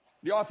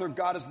 the author of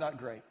God is Not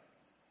Great.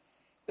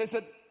 They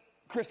said,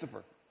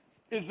 Christopher,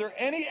 is there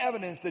any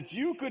evidence that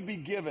you could be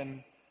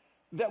given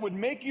that would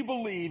make you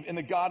believe in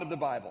the God of the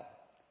Bible?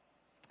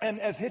 And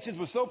as Hitchens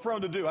was so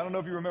prone to do, I don't know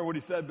if you remember what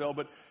he said, Bill,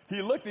 but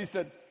he looked and he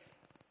said,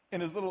 in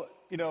his little,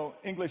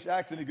 English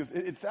accent, he goes,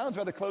 it sounds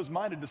rather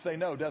closed-minded to say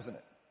no, doesn't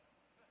it?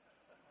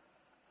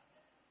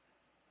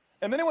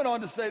 And then he went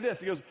on to say this.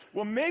 He goes,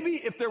 well, maybe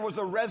if there was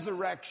a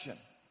resurrection.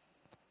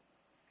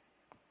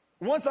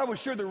 Once I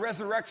was sure the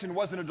resurrection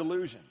wasn't a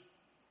delusion.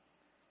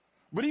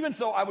 But even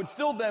so, I would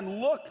still then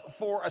look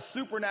for a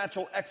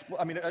supernatural,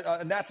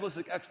 a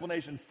naturalistic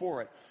explanation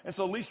for it. And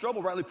so Lee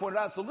Strobel rightly pointed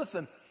out, so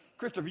listen,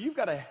 Christopher, you've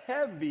got a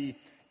heavy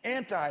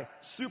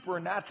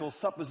anti-supernatural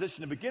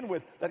supposition to begin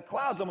with that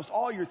clouds almost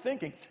all your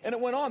thinking. And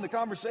it went on, the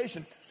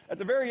conversation. At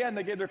the very end,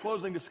 they gave their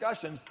closing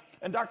discussions,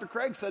 and Dr.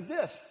 Craig said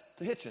this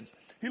to Hitchens.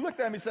 He looked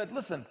at him and he said,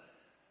 listen,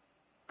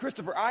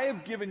 Christopher, I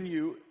have given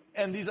you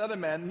and these other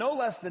men no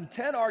less than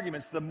 10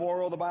 arguments, the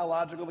moral, the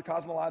biological, the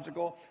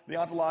cosmological, the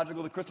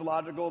ontological, the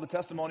Christological, the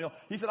testimonial.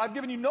 He said, I've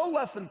given you no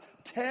less than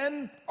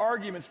 10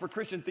 arguments for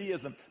Christian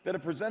theism that are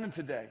presented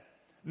today,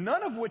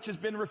 none of which has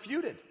been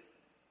refuted.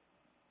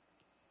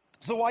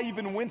 So while you've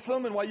been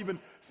winsome and while you've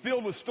been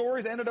filled with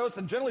stories, anecdotes,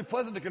 and generally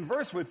pleasant to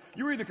converse with,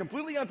 you're either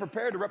completely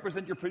unprepared to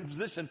represent your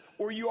position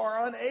or you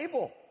are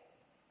unable.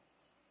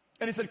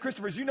 And he said,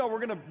 Christopher, as you know, we're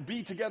going to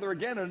be together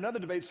again in another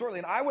debate shortly.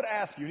 And I would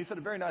ask you, and he said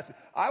it very nicely,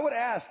 I would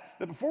ask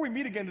that before we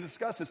meet again to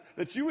discuss this,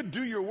 that you would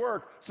do your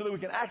work so that we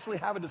can actually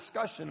have a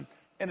discussion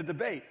and a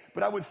debate.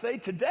 But I would say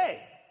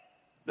today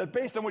that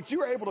based on what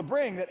you are able to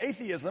bring, that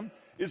atheism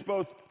is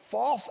both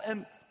false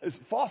and is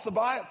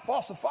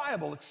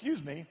falsifiable,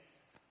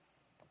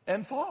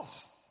 and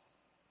false.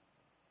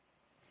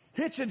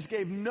 Hitchens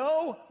gave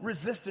no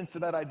resistance to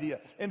that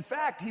idea. In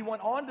fact, he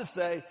went on to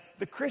say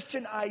the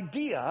Christian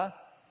idea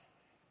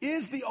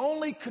is the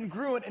only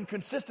congruent and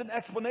consistent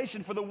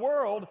explanation for the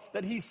world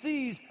that he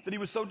sees that he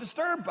was so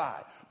disturbed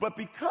by. But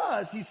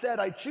because he said,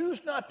 I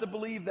choose not to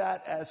believe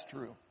that as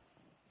true,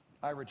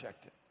 I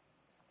reject it.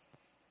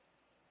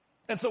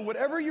 And so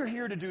whatever you're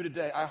here to do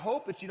today, I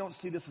hope that you don't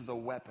see this as a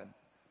weapon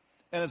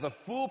and as a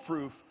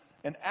foolproof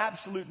and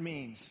absolute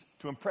means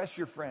to impress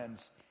your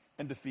friends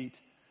and defeat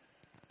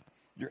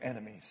your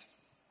enemies.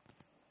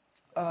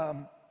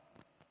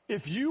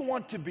 If you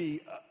want to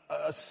be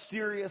a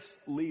serious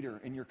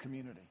leader in your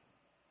community,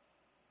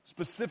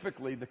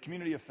 specifically the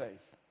community of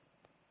faith,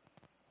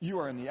 you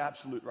are in the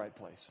absolute right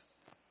place.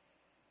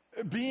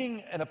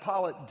 Being an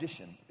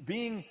apologetian,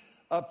 being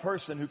a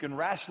person who can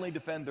rationally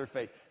defend their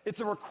faith, it's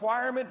a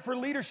requirement for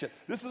leadership.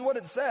 This is what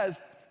it says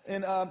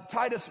in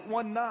Titus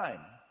 1:9.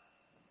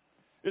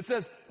 It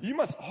says, you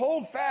must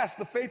hold fast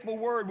the faithful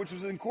word which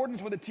is in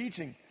accordance with the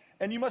teaching,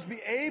 and you must be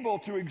able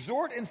to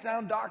exhort in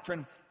sound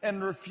doctrine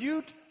and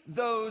refute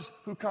those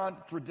who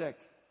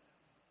contradict.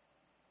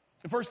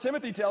 1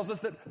 Timothy tells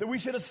us that we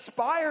should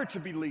aspire to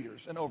be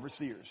leaders and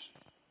overseers.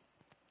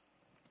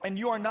 And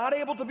you are not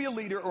able to be a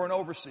leader or an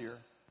overseer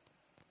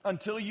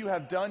until you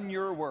have done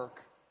your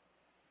work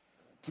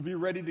to be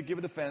ready to give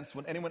a defense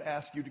when anyone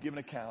asks you to give an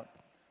account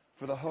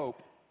for the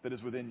hope that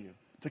is within you,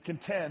 to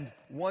contend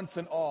once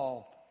and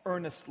all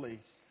earnestly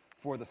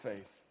for the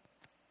faith.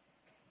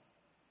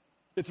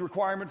 It's a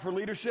requirement for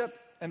leadership,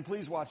 and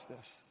please watch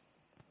this.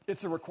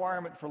 It's a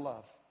requirement for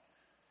love.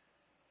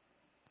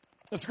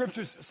 The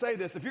scriptures say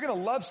this: if you're going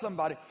to love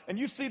somebody and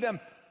you see them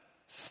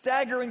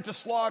staggering to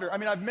slaughter,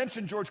 I've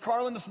mentioned George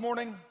Carlin this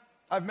morning,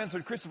 I've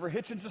mentioned Christopher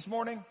Hitchens this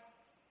morning,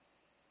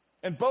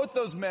 and both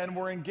those men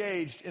were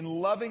engaged in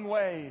loving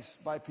ways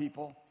by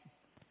people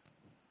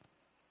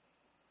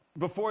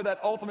before that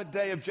ultimate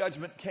day of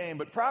judgment came.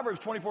 But Proverbs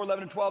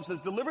 24:11 and 12 says,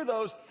 deliver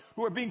those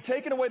who are being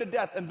taken away to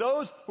death, and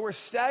those who are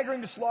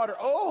staggering to slaughter,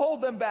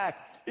 hold them back.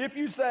 If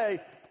you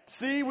say,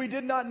 see, we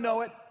did not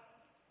know it,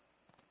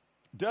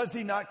 does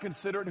he not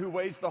consider it who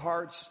weighs the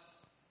hearts?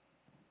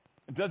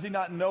 Does he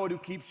not know it who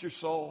keeps your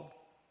soul?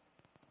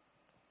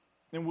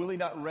 And will he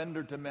not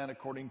render to men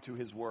according to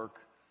his work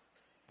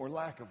or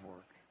lack of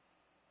work?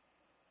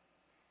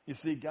 You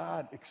see,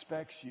 God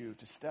expects you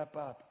to step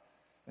up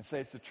and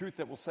say, it's the truth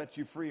that will set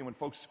you free. And when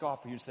folks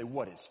scoff at you, say,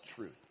 what is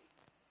truth?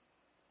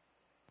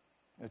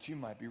 That you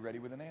might be ready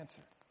with an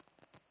answer.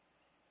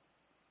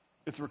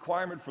 It's a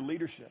requirement for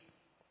leadership.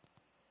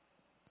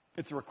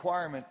 It's a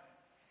requirement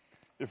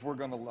if we're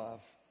going to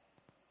love.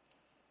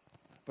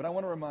 But I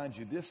want to remind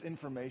you, this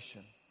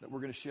information that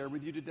we're going to share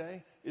with you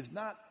today is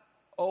not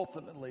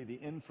ultimately the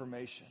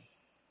information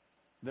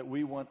that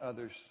we want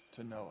others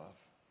to know of.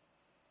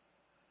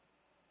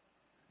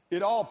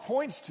 It all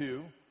points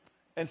to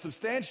and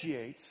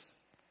substantiates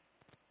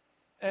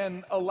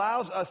and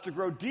allows us to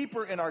grow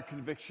deeper in our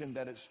conviction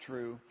that it's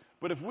true.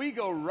 But if we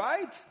go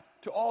right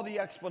to all the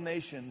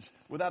explanations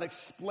without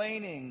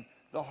explaining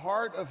the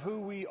heart of who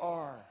we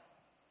are,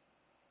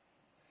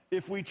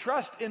 if we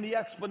trust in the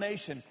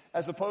explanation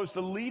as opposed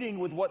to leading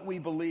with what we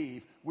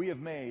believe, we have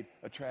made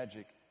a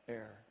tragic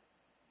error.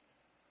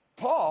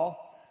 Paul,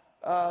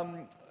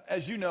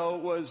 as you know,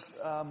 was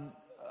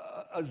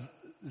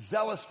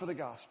zealous for the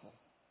gospel.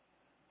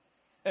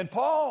 And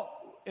Paul,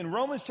 in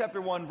Romans chapter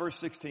 1, verse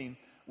 16,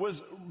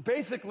 was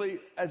basically,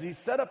 as he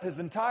set up his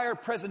entire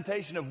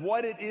presentation of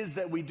what it is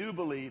that we do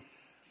believe,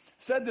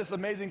 said this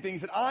amazing thing. He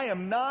said, I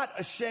am not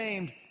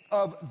ashamed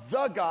of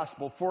the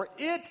gospel, for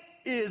it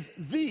is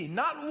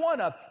not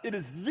one of, it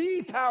is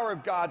the power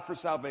of God for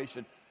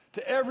salvation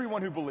to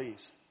everyone who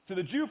believes, to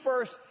the Jew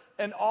first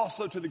and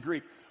also to the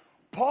Greek.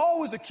 Paul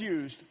was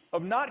accused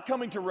of not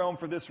coming to Rome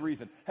for this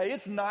reason. Hey,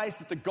 it's nice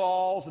that the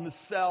Gauls and the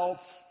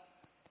Celts,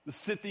 the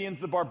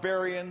Scythians, the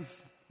barbarians,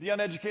 the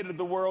uneducated of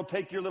the world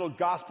take your little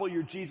gospel,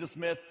 your Jesus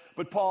myth.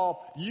 But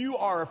Paul, you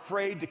are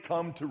afraid to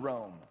come to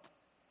Rome.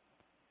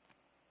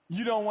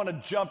 You don't want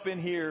to jump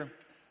in here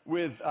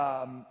with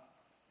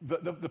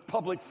the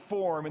public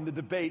forum and the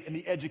debate and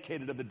the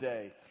educated of the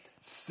day.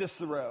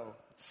 Cicero,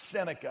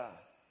 Seneca,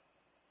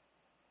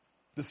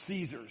 the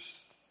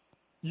Caesars.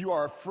 You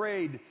are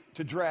afraid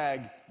to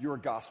drag your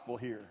gospel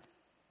here.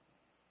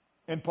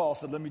 And Paul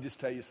said, let me just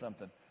tell you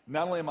something.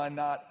 Not only am I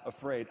not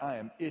afraid, I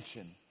am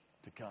itching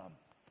to come.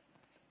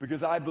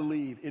 Because I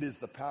believe it is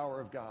the power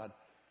of God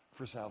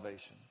for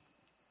salvation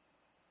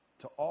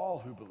to all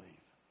who believe.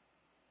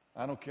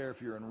 I don't care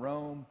if you're in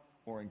Rome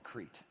or in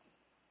Crete.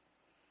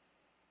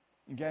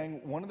 And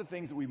gang, one of the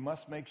things that we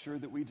must make sure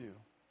that we do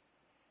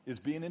is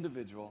be an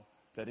individual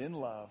that in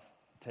love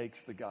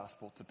takes the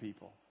gospel to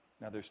people.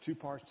 Now there's two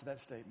parts to that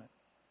statement.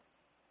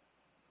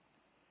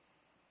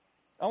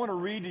 I want to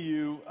read to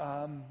you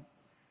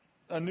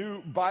a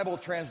new Bible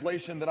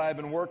translation that I've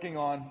been working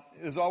on.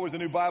 There's always a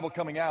new Bible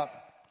coming out.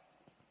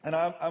 And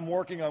I'm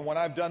working on one.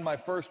 I've done my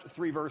first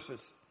 3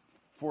 verses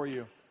for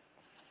you.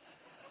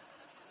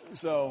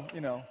 So,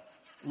 a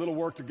little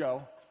work to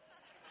go.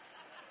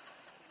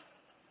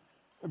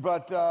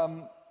 But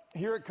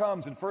here it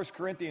comes in 1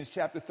 Corinthians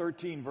chapter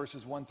 13,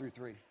 verses 1 through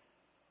 3. It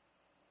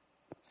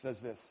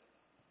says this.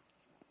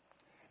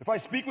 If I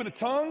speak with the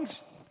tongues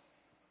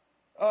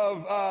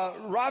of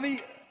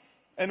Ravi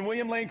and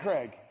William Lane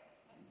Craig,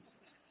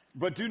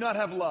 but do not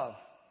have love,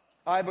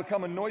 I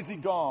become a noisy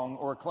gong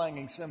or a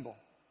clanging cymbal.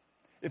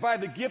 If I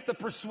have the gift of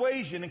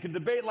persuasion and can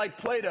debate like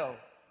Plato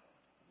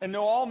and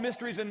know all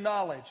mysteries and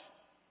knowledge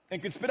and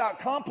can spit out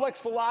complex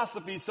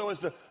philosophies so as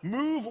to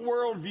move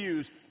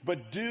worldviews,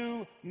 but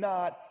do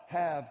not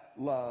have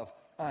love,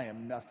 I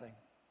am nothing.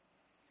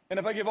 And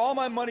if I give all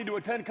my money to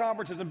attend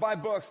conferences and buy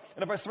books,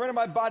 and if I surrender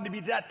my body to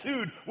be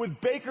tattooed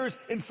with Baker's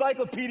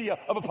Encyclopedia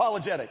of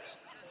Apologetics,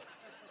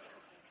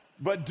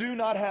 but do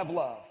not have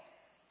love,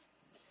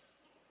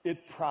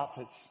 it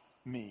profits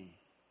me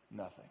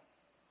nothing.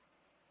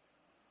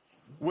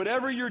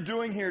 Whatever you're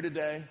doing here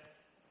today,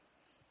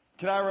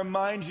 can I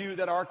remind you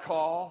that our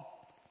call,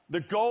 the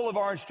goal of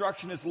our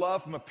instruction is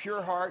love from a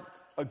pure heart,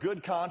 a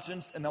good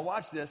conscience, and now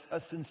watch this, a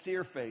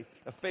sincere faith,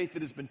 a faith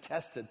that has been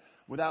tested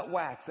without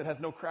wax, that has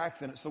no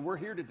cracks in it. So we're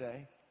here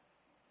today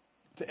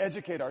to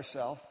educate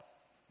ourselves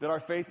that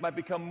our faith might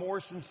become more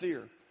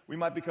sincere. We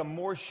might become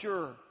more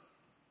sure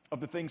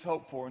of the things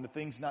hoped for and the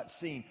things not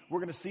seen. We're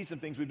going to see some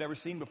things we've never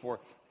seen before.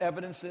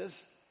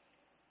 Evidences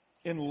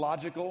in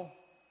logical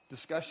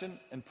discussion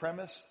and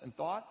premise and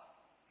thought.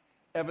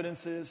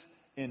 Evidences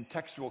in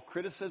textual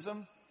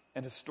criticism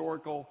and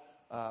historical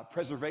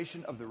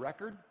preservation of the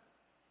record.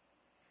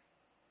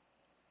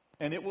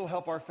 And it will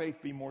help our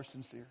faith be more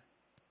sincere.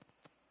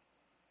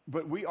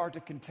 But we are to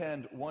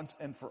contend once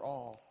and for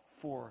all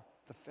for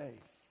the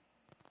faith.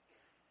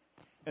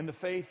 And the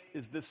faith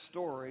is this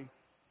story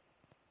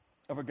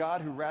of a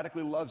God who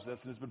radically loves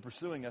us and has been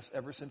pursuing us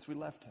ever since we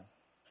left him.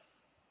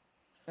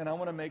 And I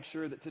want to make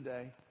sure that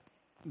today,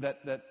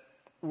 that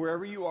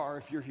wherever you are,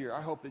 if you're here,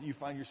 I hope that you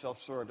find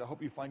yourself served. I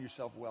hope you find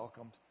yourself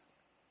welcomed.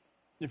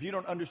 If you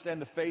don't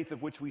understand the faith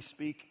of which we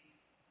speak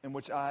and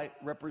which I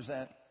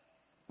represent,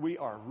 we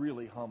are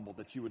really humbled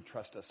that you would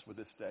trust us with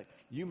this day.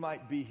 You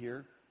might be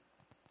here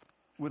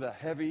with a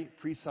heavy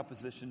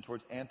presupposition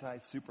towards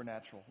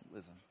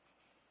anti-supernaturalism.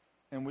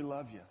 And we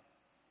love you.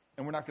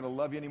 And we're not going to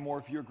love you anymore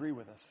if you agree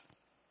with us.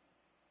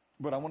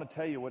 But I want to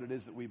tell you what it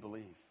is that we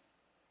believe.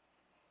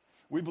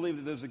 We believe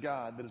that there's a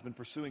God that has been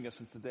pursuing us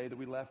since the day that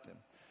we left him.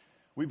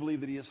 We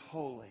believe that he is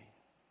holy.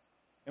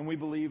 And we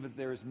believe that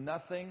there is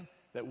nothing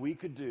that we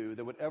could do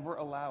that would ever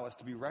allow us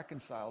to be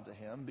reconciled to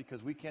him,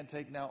 because we can't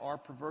take now our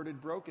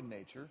perverted, broken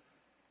nature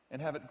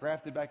and have it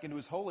grafted back into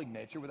his holy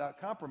nature without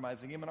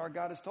compromising him. And our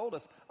God has told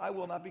us, I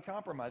will not be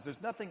compromised.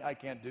 There's nothing I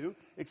can't do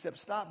except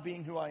stop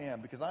being who I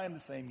am, because I am the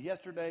same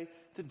yesterday,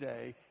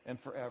 today, and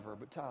forever.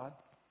 But Todd,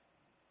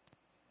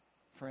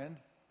 friend,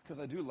 because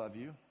I do love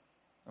you,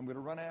 I'm going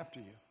to run after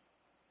you.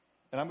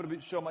 And I'm going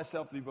to show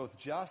myself to be both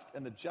just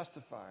and the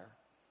justifier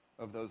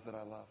of those that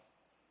I love.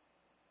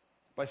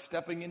 By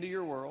stepping into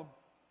your world,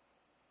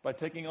 by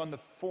taking on the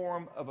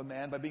form of a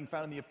man, by being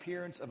found in the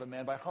appearance of a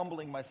man, by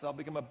humbling myself,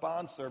 become a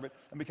bondservant,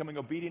 and becoming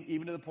obedient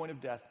even to the point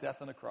of death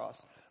on the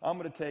cross. I'm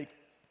going to take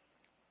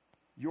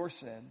your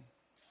sin,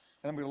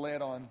 and I'm going to lay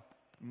it on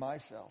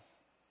myself.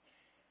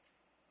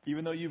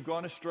 Even though you've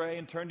gone astray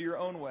and turned to your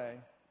own way,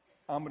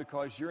 I'm going to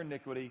cause your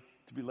iniquity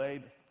to be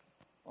laid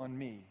on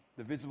me,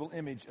 the visible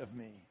image of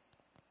me,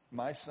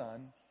 my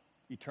Son,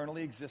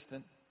 eternally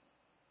existent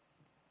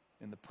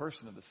in the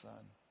person of the Son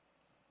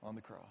on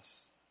the cross.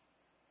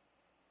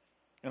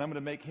 And I'm going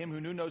to make him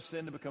who knew no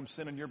sin to become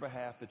sin on your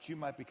behalf, that you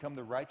might become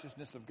the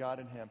righteousness of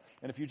God in him.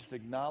 And if you just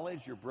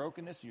acknowledge your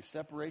brokenness, your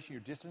separation,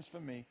 your distance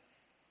from me,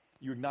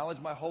 you acknowledge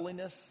my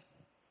holiness,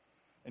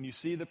 and you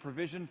see the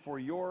provision for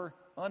your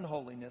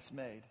unholiness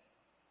made,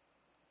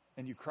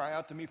 and you cry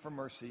out to me for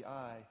mercy,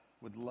 I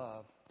would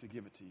love to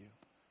give it to you.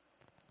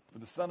 For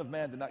the Son of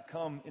Man did not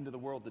come into the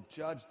world to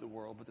judge the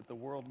world, but that the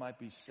world might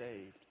be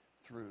saved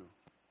through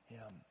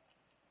him.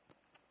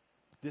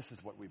 This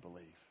is what we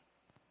believe.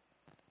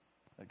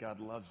 That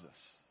God loves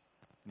us,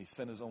 and he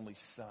sent his only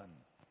Son,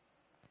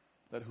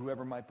 that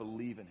whoever might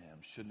believe in him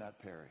should not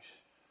perish,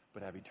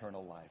 but have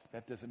eternal life.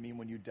 That doesn't mean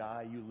when you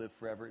die, you live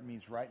forever. It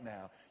means right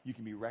now, you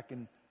can be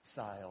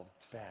reconciled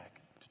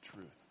back to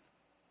truth.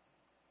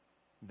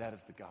 That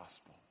is the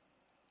gospel.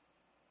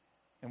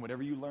 And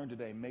whatever you learn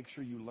today, make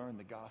sure you learn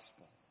the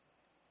gospel.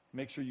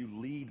 Make sure you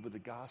lead with the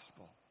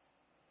gospel.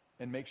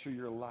 And make sure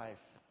your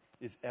life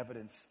is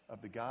evidence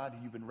of the God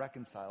who you've been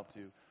reconciled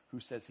to, who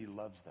says he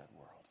loves that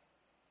world.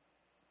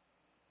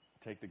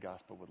 Take the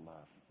gospel with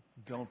love.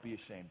 Don't be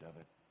ashamed of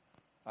it.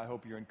 I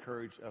hope you're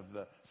encouraged of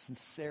the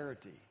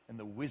sincerity and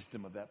the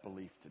wisdom of that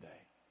belief today.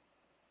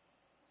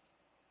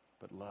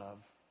 But love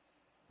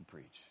and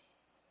preach.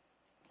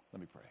 Let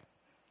me pray.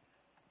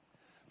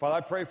 Father,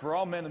 I pray for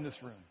all men in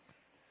this room,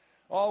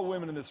 all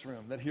women in this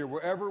room, that here,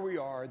 wherever we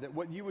are, that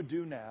what you would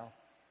do now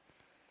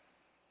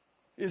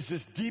is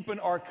just deepen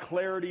our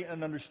clarity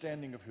and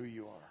understanding of who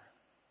you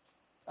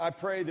are. I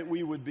pray that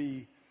we would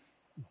be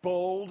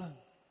bold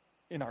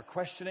in our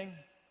questioning,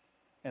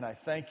 and I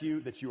thank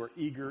you that you are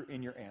eager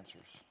in your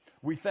answers.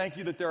 We thank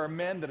you that there are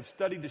men that have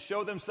studied to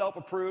show themselves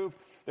approved,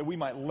 that we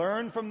might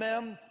learn from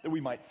them, that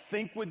we might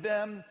think with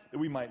them, that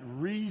we might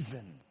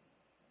reason,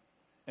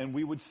 and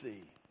we would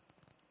see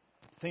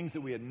things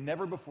that we had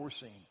never before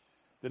seen,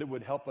 that it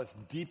would help us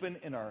deepen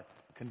in our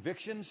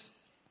convictions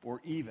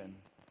or even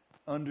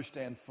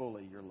understand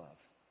fully your love.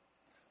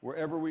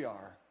 Wherever we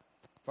are,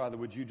 Father,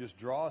 would you just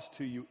draw us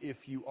to you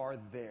if you are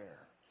there?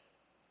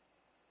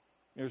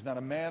 There's not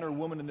a man or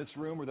woman in this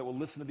room or that will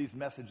listen to these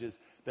messages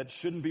that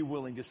shouldn't be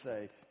willing to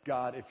say,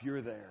 God, if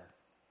you're there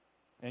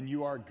and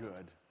you are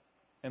good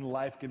and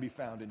life can be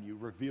found in you,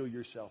 reveal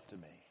yourself to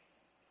me.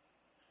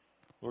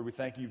 Lord, we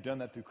thank you you've done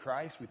that through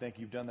Christ. We thank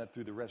you you've done that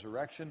through the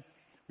resurrection.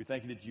 We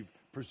thank you that you've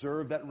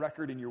preserved that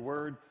record in your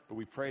word, but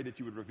we pray that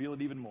you would reveal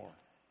it even more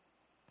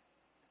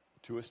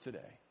to us today,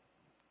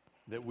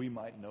 that we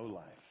might know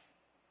life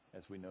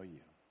as we know you.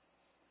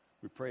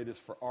 We pray this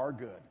for our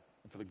good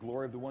and for the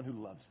glory of the one who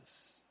loves us.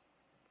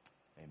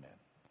 Amen.